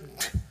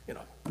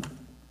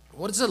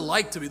 what is it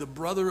like to be the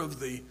brother of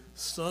the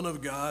Son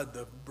of God,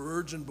 the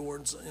virgin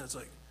born son? It's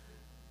like,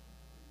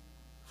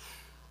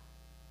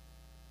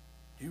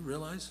 you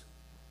realize?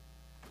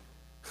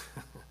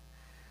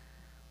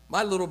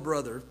 My little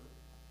brother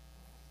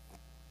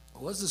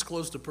was as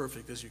close to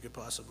perfect as you could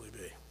possibly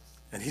be,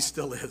 and he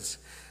still is.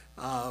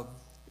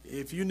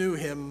 If you knew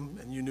him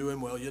and you knew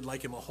him well, you'd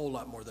like him a whole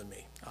lot more than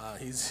me.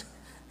 He's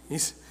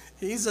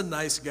a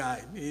nice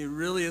guy. He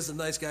really is a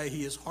nice guy.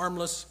 He is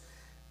harmless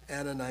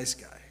and a nice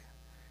guy.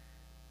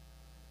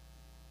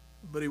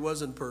 But he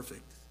wasn't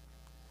perfect.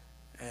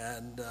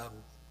 And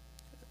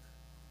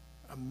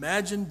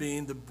imagine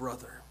being the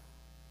brother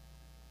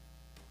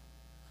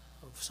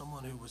of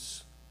someone who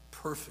was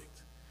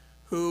perfect,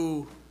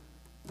 who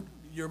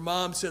your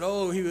mom said,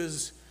 oh, he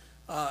was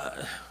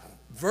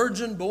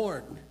virgin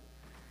born.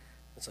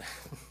 It's like,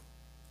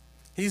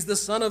 he's the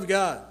Son of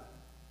God.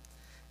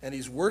 And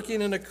he's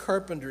working in a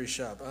carpentry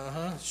shop.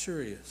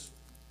 Sure he is.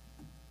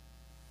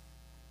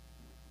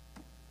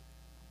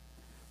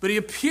 But he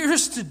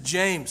appears to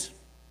James,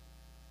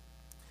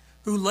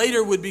 who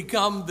later would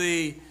become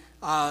the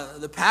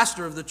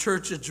pastor of the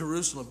church at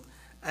Jerusalem.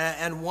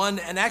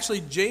 And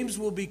actually James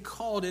will be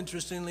called,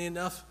 interestingly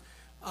enough,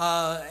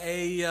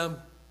 he'll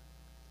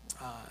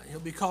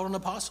be called an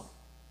apostle.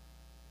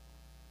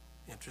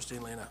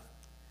 Interestingly enough.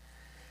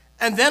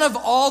 And then of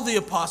all the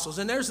apostles,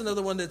 and there's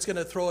another one that's going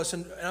to throw us,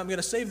 and I'm going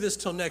to save this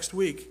till next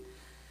week,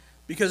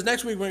 because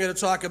next week we're going to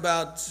talk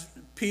about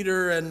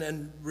Peter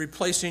and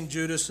replacing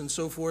Judas and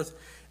so forth.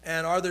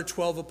 And are there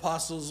 12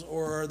 apostles,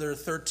 or are there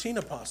 13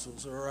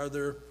 apostles, or are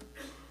there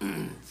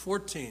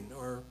 14,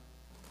 or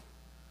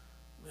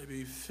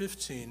maybe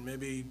 15,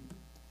 maybe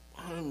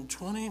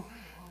 120, no,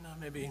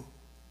 maybe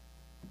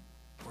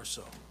or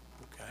so,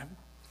 okay?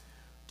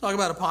 Talk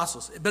about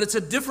apostles. But it's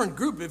a different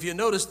group, if you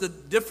notice,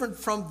 different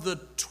from the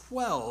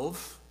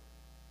 12.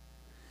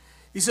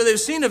 He said they were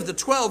seen of the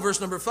 12, verse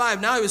number 5.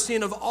 Now he was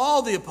seen of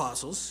all the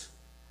apostles.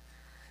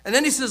 And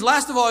then he says,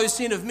 last of all, he was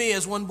seen of me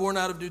as one born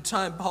out of due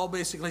time. Paul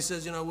basically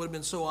says, it would have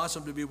been so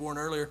awesome to be born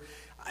earlier.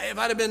 If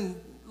I'd have been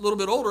a little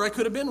bit older, I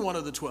could have been one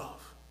of the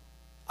 12.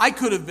 I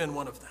could have been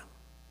one of them.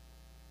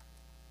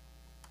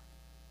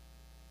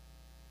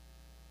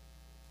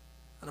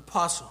 An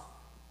apostle,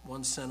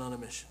 one sent on a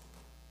mission.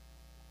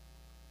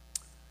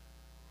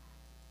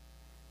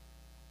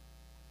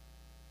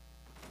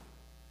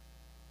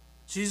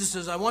 Jesus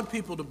says, I want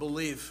people to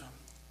believe,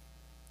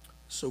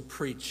 so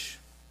preach.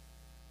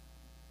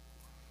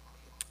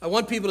 I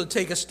want people to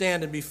take a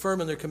stand and be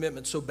firm in their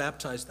commitment, so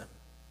baptize them.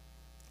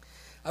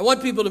 I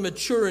want people to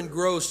mature and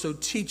grow, so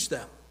teach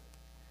them.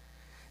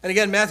 And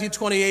again, Matthew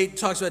 28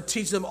 talks about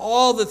teach them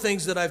all the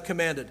things that I've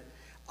commanded.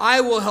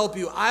 I will help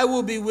you. I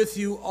will be with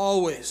you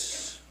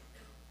always.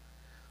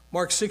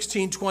 Mark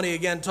 16:20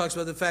 again talks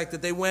about the fact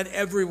that they went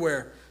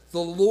everywhere, the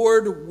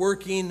Lord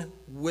working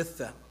with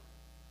them.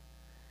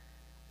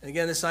 And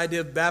again, this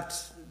idea of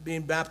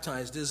being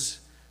baptized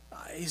is,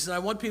 he said, I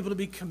want people to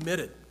be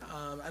committed.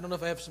 I don't know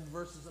if I have some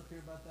verses up here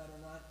about that or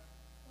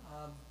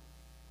not.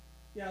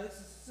 This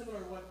is similar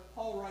to what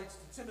Paul writes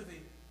to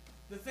Timothy.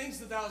 The things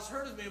that thou hast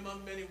heard of me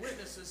among many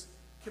witnesses,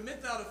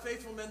 commit thou to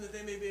faithful men that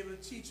they may be able to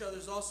teach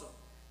others also.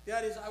 The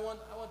idea is I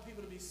want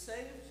people to be saved.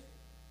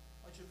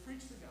 I want you to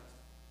preach the gospel.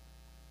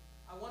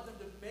 I want them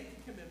to make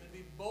a commitment,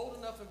 be bold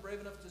enough and brave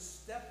enough to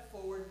step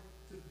forward,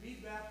 to be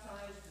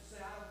baptized, to say,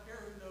 I don't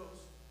care who knows.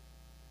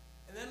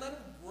 And then let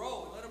them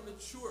grow, let them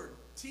mature,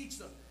 teach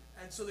them,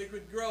 and so they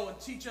could grow and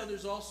teach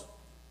others also.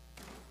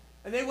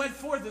 And they went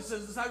forth, it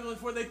says, the disciples went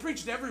forth, they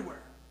preached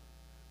everywhere.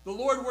 The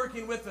Lord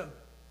working with them,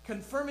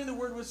 confirming the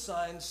word with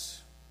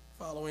signs,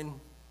 following.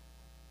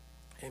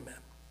 Amen.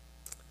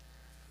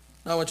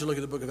 Now I want you to look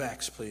at the book of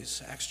Acts,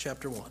 please. Acts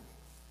chapter 1.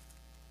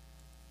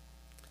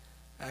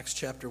 Acts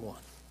chapter 1.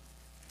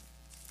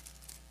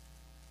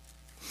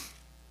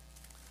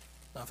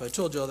 Now if I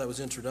told you all that was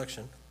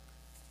introduction,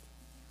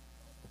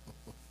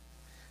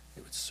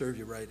 it would serve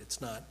you right.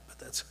 It's not, but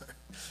that's all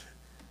right.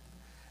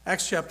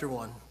 Acts chapter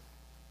 1.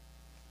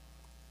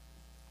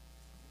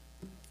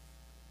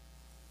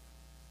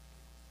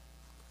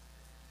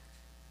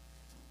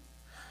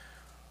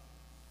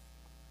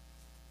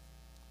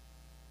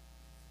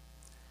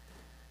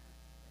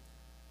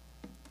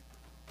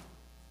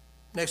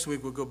 Next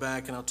week we'll go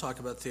back and I'll talk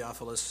about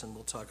Theophilus and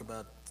we'll talk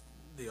about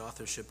the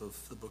authorship of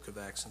the book of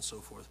Acts and so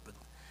forth. But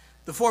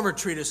the former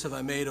treatise have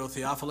I made, O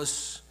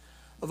Theophilus,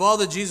 of all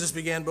that Jesus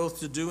began both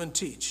to do and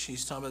teach.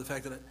 He's talking about the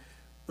fact that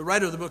the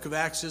writer of the book of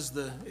Acts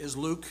is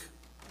Luke,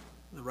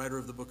 the writer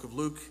of the book of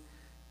Luke.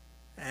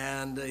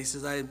 And he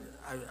says, I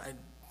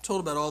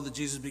told about all that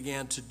Jesus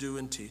began to do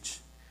and teach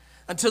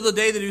until the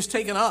day that he was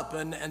taken up,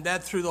 and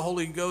that through the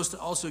Holy Ghost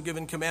also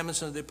given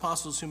commandments unto the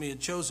apostles whom he had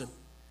chosen,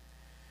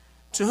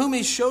 to whom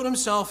he showed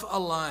himself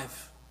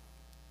alive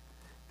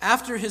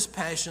after his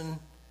passion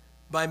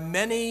by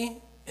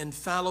many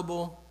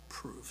infallible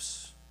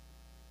proofs,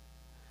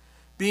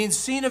 being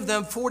seen of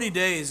them 40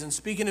 days, and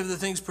speaking of the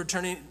things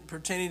pertaining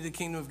to the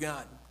kingdom of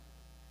God.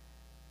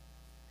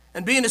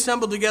 And being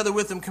assembled together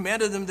with them,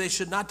 commanded them they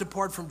should not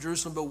depart from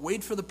Jerusalem, but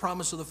wait for the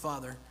promise of the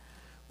Father,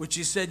 which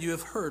he said, you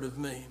have heard of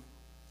me.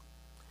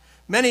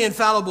 Many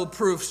infallible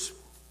proofs.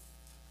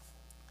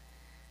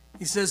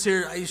 He says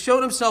here, he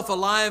showed himself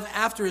alive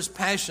after his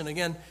passion.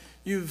 Again,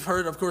 you've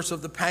heard, of course,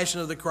 of the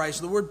passion of the Christ.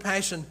 The word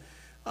passion,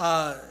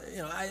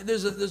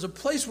 there's a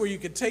place where you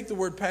could take the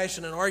word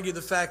passion and argue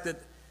the fact that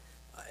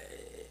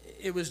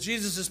it was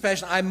Jesus'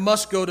 passion. I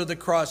must go to the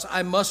cross.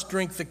 I must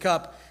drink the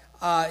cup.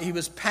 He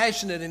was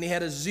passionate and he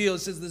had a zeal. It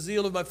says, the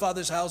zeal of my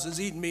Father's house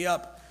has eaten me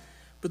up.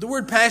 But the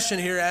word passion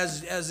here,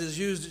 as is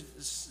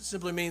used,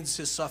 simply means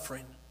his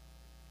suffering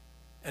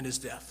and his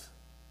death.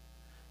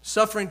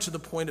 Suffering to the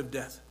point of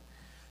death.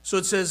 So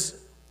it says,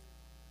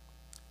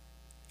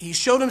 he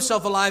showed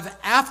himself alive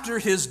after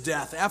his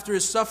death, after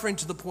his suffering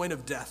to the point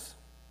of death.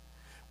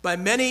 by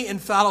many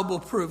infallible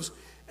proofs.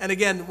 And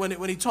again,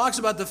 when he talks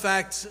about the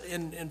fact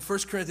in 1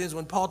 Corinthians,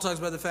 when Paul talks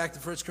about the fact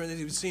in 1 Corinthians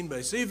he was seen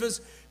by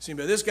Cephas, seen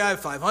by this guy,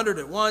 500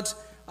 at once,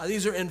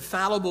 these are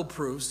infallible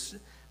proofs,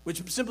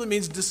 which simply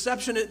means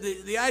deception.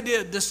 The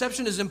idea of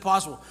deception is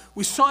impossible.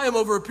 We saw him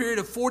over a period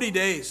of 40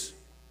 days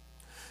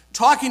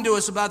talking to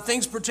us about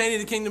things pertaining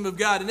to the kingdom of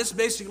God. And this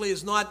basically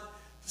is not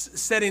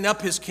setting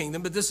up his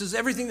kingdom, but this is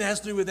everything that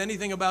has to do with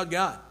anything about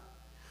God.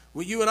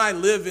 Well, you and I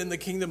live in the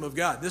kingdom of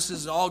God. This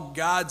is all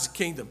God's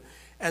kingdom.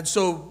 And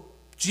so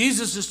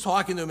Jesus is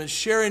talking to him and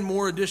sharing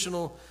more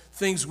additional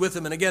things with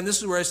him. And again, this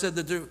is where I said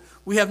that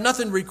we have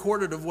nothing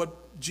recorded of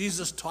what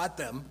Jesus taught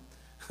them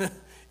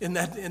in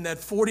that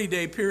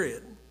 40-day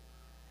period.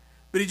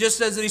 But he just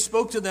says that he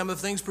spoke to them of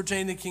things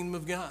pertaining to the kingdom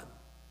of God.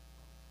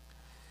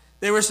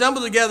 They were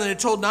assembled together and they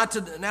told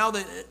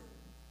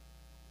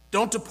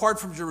don't depart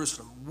from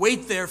Jerusalem.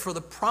 Wait there for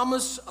the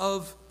promise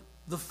of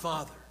the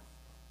Father.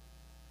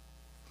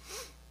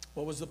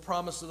 What was the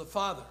promise of the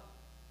Father?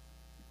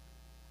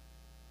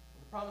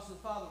 The promise of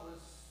the Father was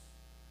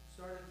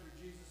started through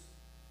Jesus.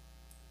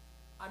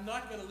 I'm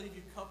not going to leave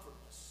you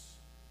comfortless.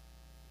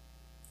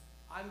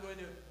 I'm going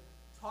to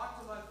talk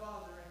to my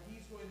Father, and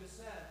he's going to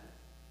send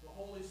the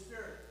Holy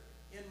Spirit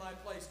in my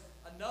place,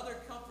 another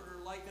comforter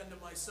like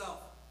unto myself.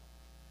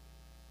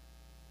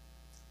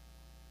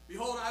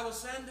 Behold, I will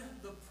send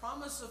the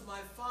promise of my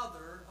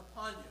Father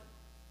upon you.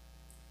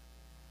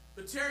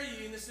 But tarry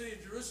ye in the city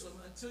of Jerusalem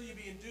until ye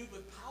be endued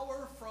with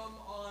power from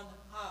on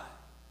high.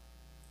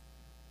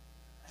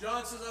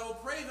 John says, I will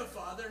pray the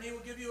Father, and he will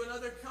give you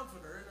another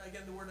comforter. And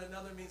again, the word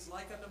another means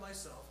like unto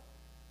myself,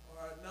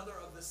 or another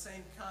of the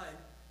same kind,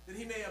 that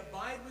he may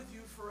abide with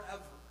you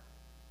forever.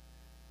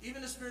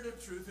 Even the Spirit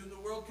of truth, whom the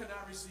world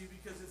cannot receive,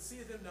 because it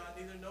seeth him not,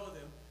 neither knoweth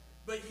him.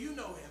 But you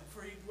know him,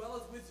 for he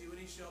dwelleth with you, and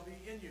he shall be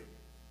in you.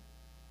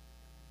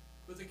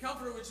 But the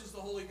Comforter, which is the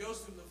Holy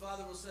Ghost, whom the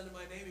Father will send in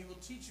my name, he will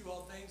teach you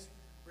all things,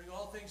 bring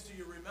all things to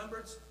your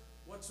remembrance,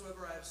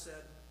 whatsoever I have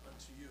said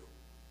unto you.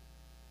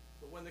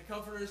 But when the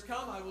Comforter is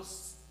come,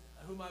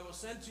 whom I will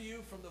send to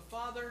you from the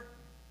Father,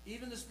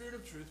 even the Spirit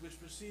of truth, which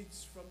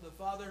proceeds from the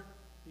Father,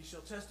 he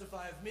shall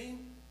testify of me,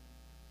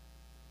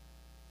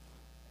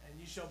 and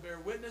ye shall bear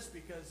witness,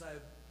 because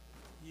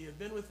ye have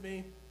been with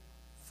me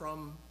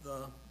from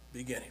the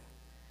beginning.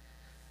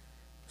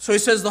 So he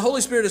says the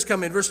Holy Spirit is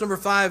coming. Verse number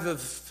 5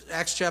 of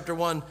Acts chapter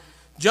 1.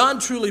 John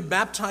truly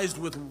baptized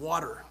with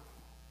water,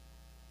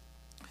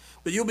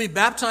 but you'll be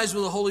baptized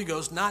with the Holy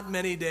Ghost not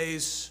many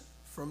days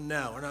from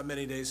now, or not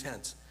many days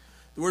hence.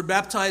 The word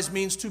baptize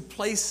means to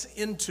place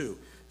into.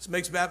 This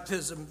makes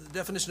baptism, the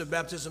definition of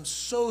baptism,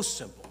 so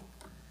simple.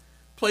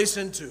 Place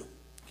into,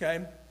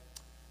 okay?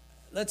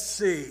 Let's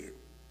see.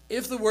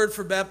 If the word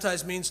for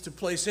baptize means to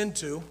place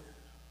into,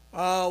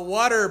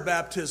 water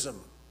baptism.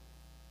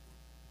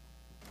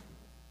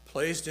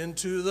 Placed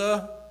into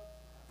the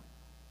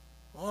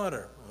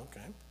water,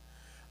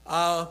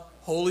 okay.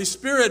 Holy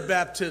Spirit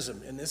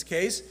baptism. In this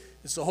case,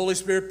 it's the Holy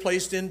Spirit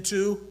placed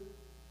into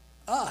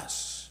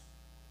us.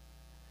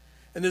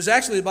 And there's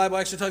actually, the Bible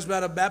actually talks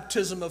about a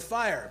baptism of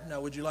fire.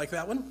 Now, would you like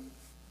that one?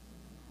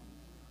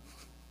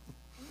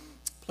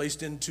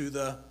 Placed into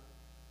the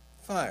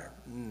fire.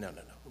 No.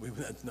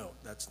 No,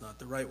 that's not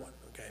the right one,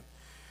 okay.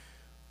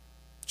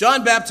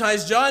 John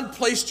baptized, John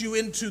placed you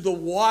into the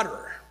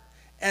water,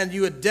 and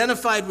you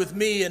identified with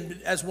me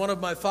and as one of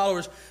my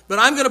followers, but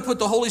I'm going to put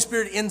the Holy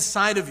Spirit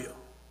inside of you.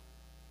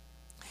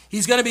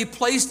 He's going to be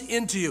placed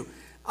into you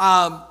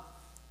not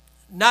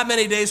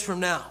many days from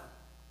now.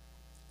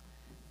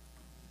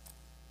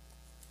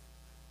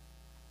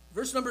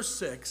 Verse number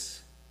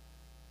 6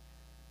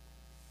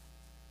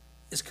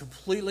 is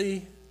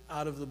completely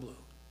out of the blue.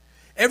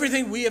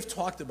 Everything we have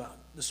talked about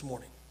this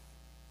morning.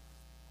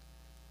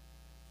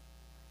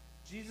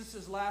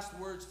 Jesus' last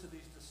words to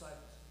these disciples.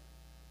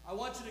 I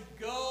want you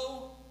to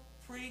go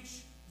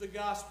preach the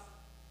gospel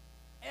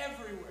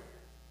everywhere.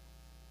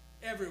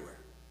 Everywhere.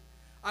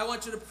 I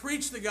want you to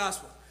preach the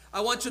gospel.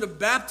 I want you to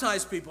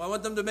baptize people. I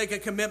want them to make a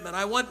commitment.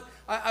 I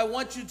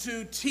want you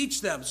to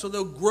teach them so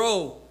they'll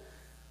grow.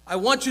 I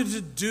want you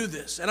to do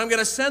this. And I'm going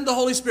to send the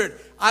Holy Spirit.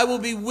 I will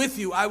be with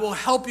you. I will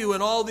help you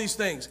in all these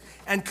things.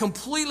 And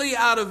completely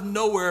out of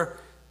nowhere,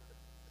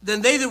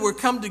 then they that were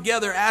come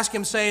together ask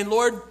him, saying,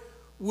 Lord,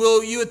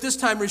 will you at this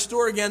time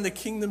restore again the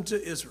kingdom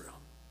to Israel?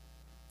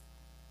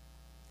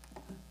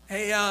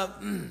 Hey,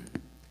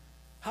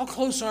 how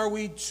close are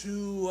we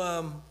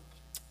to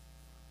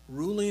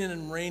ruling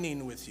and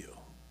reigning with you?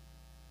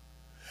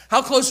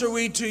 How close are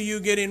we to you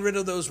getting rid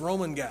of those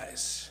Roman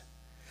guys?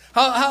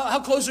 How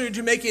close are you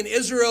to making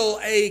Israel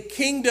a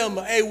kingdom,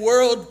 a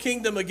world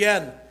kingdom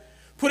again?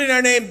 Putting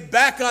our name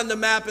back on the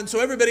map, and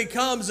so everybody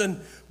comes and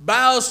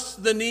bows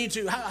the knee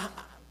to.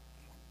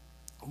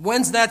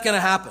 When's that going to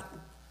happen?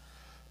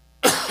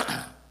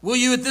 Will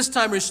you at this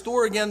time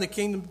restore again the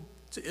kingdom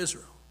to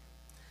Israel?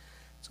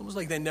 It's almost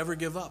like they never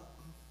give up.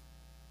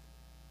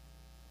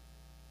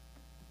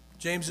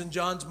 James and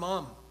John's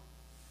mom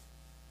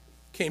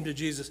came to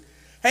Jesus.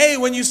 Hey,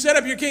 when you set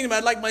up your kingdom,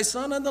 I'd like my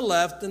son on the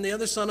left and the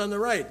other son on the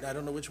right. I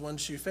don't know which one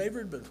she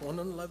favored, but one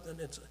on the left, and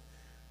it's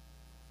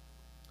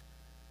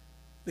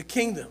the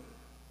kingdom.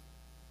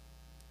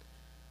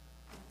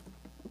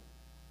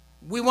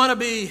 We want to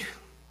be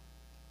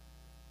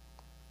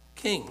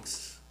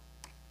kings.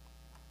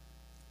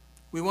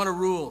 We want to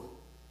rule.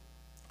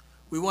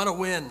 We want to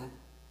win.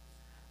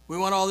 We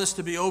want all this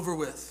to be over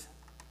with.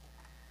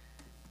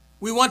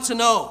 We want to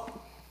know.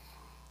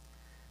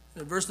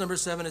 In verse number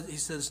 7, he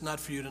says, it's not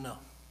for you to know.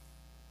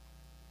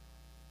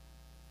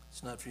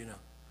 It's not for you to know.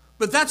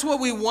 But that's what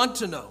we want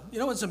to know. You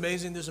know what's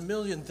amazing? There's a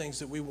million things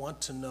that we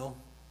want to know.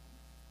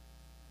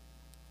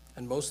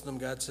 And most of them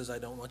God says, I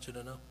don't want you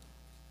to know.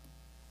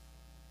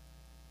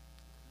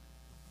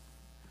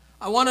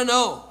 I want to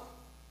know.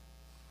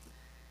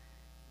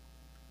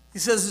 He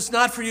says, it's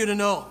not for you to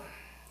know.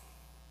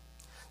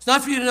 It's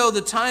not for you to know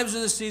the times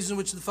of the season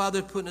which the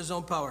Father put in his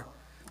own power.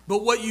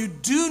 But what you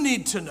do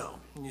need to know,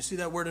 and you see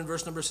that word in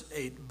verse number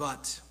 8,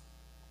 but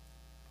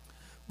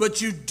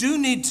you do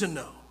need to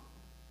know.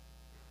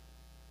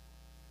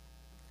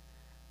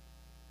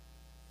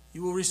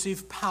 You will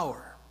receive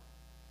power.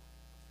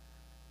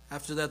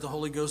 After that, the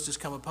Holy Ghost has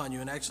come upon you.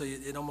 And actually,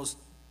 it almost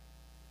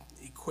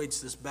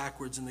equates this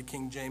backwards in the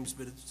King James,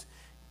 but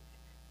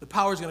the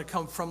power is going to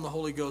come from the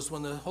Holy Ghost.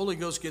 When the Holy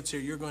Ghost gets here,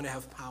 you're going to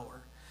have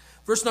power.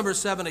 Verse number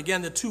 7,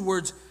 again, the two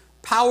words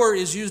power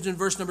is used in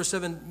verse number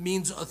 7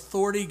 means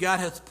authority. God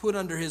hath put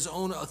under his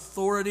own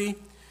authority.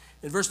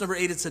 In verse number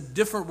 8, it's a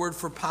different word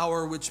for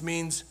power, which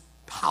means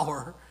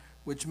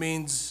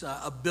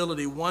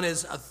ability. One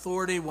is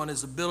authority, one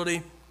is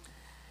ability.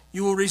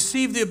 You will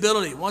receive the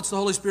ability once the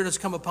Holy Spirit has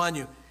come upon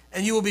you.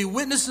 And you will be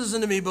witnesses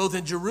unto me both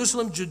in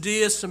Jerusalem,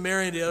 Judea,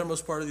 Samaria, and the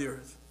uttermost part of the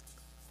earth.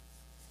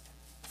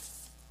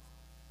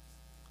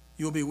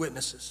 You will be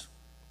witnesses.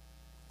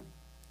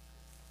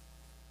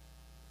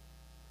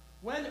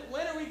 When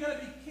are we going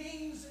to be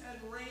kings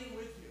and reign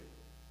with you?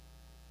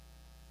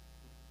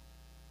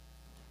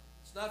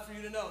 It's not for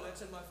you to know.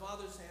 That's in my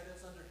Father's hand.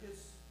 That's under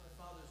my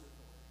Father's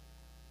authority.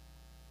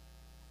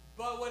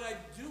 But what I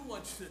do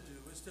want you to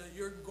do is that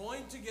you're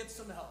going to get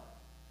some help.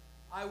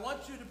 I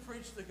want you to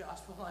preach the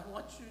gospel. I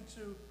want you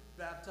to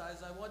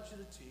baptize. I want you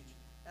to teach.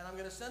 And I'm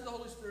going to send the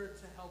Holy Spirit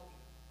to help you.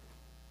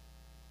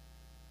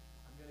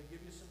 I'm going to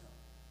give you some help.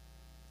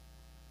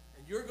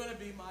 And you're going to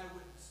be my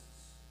witnesses.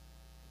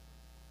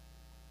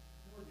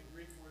 You know the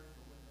Greek word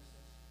for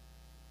witnesses?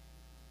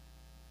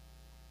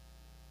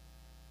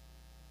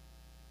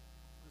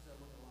 What does that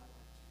look a lot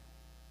like to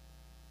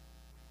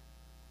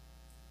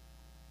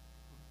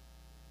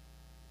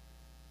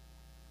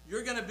you?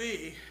 You're going to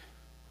be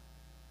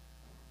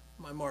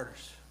my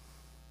martyrs.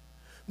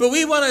 But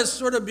we want to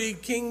sort of be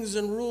kings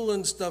and rule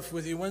and stuff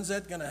with you. When's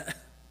that going to...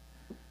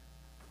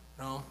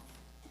 No.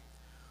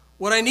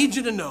 What I need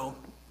you to know,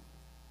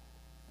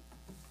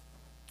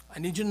 I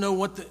need you to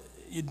know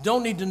you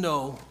don't need to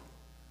know.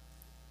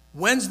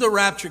 When's the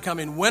rapture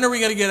coming? When are we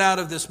going to get out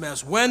of this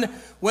mess? When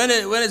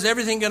is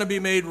everything going to be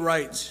made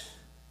right?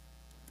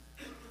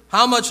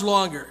 How much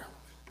longer?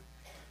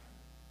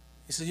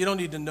 He said, you don't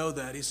need to know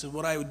that. He said,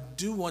 what I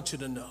do want you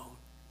to know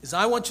is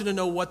I want you to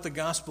know what the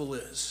gospel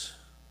is.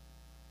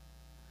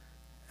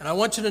 And I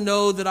want you to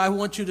know that I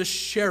want you to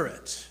share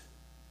it.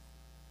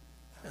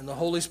 And the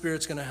Holy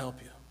Spirit's going to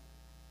help you.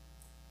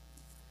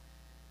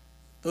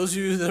 Those of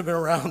you that have been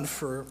around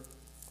for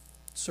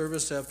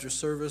service after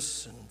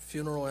service and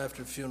funeral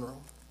after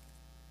funeral,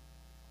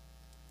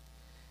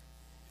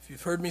 if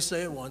you've heard me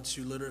say it once,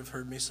 you literally have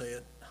heard me say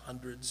it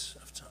hundreds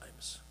of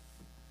times.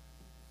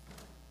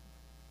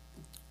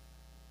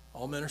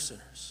 All men are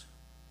sinners.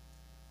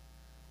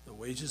 The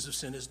wages of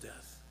sin is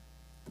death,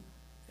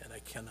 and I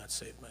cannot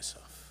save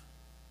myself.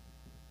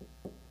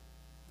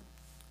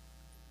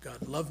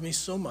 God loved me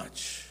so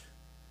much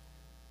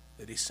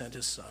that he sent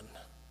his son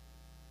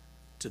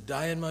to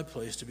die in my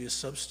place, to be a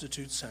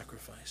substitute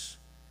sacrifice.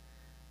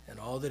 And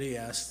all that he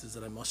asked is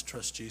that I must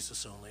trust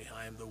Jesus only.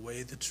 I am the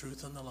way, the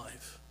truth, and the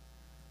life.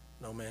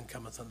 No man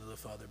cometh unto the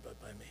Father but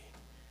by me.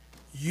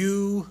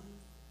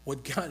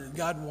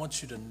 God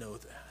wants you to know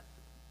that.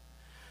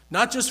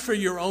 Not just for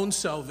your own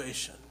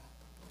salvation,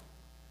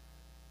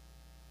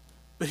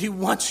 but he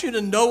wants you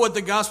to know what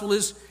the gospel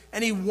is,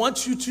 and he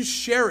wants you to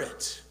share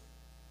it.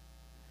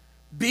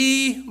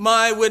 Be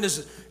my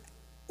witnesses.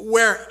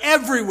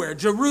 Everywhere,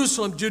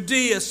 Jerusalem,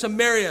 Judea,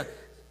 Samaria.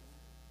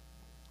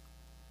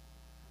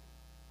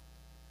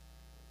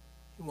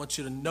 He wants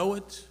you to know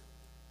it.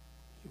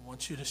 He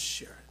wants you to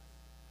share it.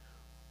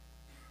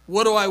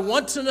 What do I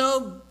want to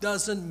know?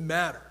 Doesn't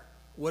matter.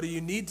 What do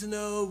you need to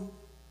know?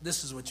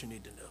 This is what you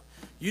need to know.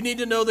 You need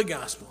to know the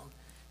gospel.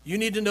 You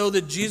need to know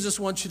that Jesus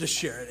wants you to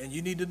share it, and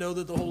you need to know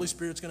that the Holy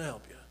Spirit's going to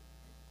help you.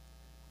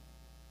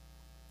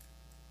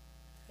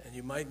 And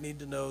you might need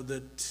to know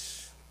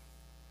that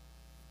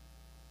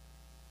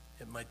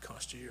it might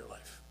cost you your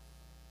life.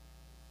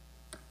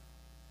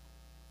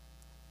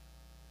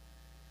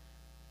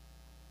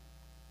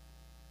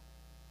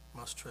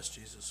 Must trust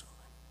Jesus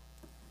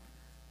only.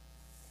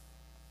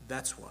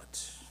 That's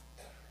what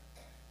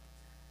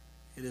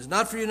It is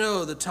not for you to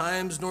know the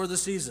times nor the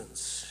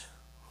seasons,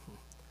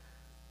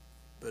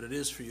 but it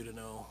is for you to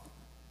know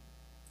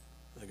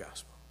the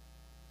gospel.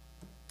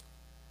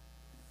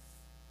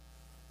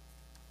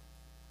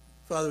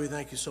 Father, we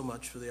thank you so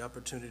much for the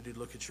opportunity to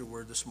look at your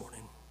word this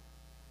morning.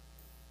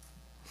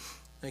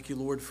 Thank you,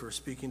 Lord, for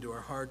speaking to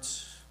our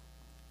hearts.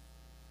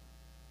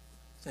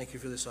 Thank you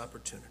for this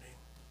opportunity.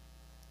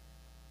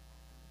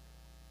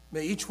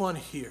 May each one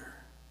here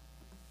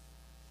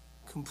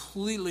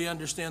completely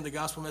understand the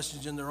gospel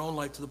message in their own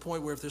life, to the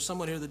point where if there's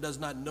someone here that does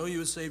not know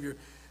you as Savior,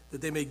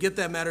 that they may get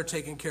that matter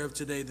taken care of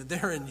today, that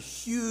they're in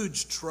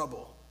huge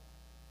trouble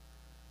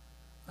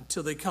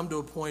until they come to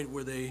a point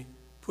where they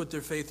put their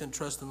faith and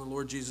trust in the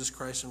Lord Jesus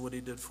Christ and what he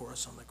did for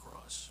us on the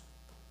cross.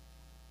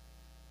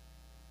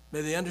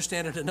 May they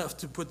understand it enough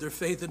to put their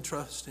faith and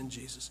trust in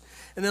Jesus.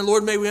 And then,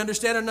 Lord, may we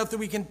understand it enough that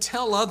we can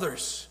tell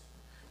others.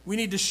 We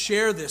need to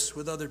share this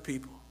with other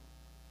people.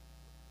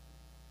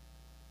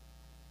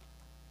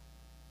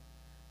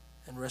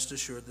 And rest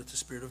assured that the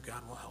Spirit of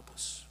God will help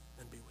us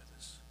and be with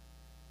us.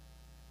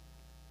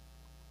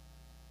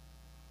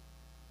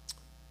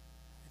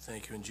 We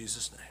thank you in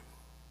Jesus' name.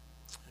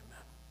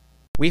 Amen.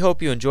 We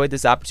hope you enjoyed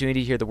this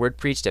opportunity to hear the word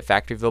preached at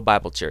Factoryville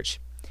Bible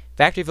Church.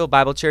 Factoryville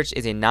Bible Church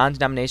is a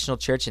non-denominational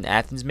church in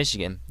Athens,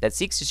 Michigan that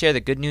seeks to share the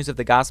good news of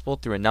the gospel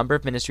through a number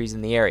of ministries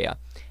in the area,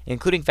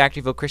 including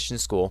Factoryville Christian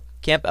School,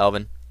 Camp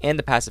Elvin, and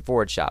the Pass It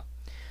Forward Shop.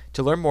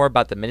 To learn more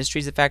about the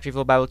ministries of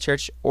Factoryville Bible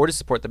Church or to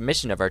support the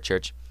mission of our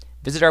church,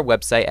 visit our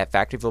website at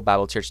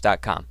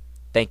factoryvillebiblechurch.com.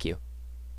 Thank you.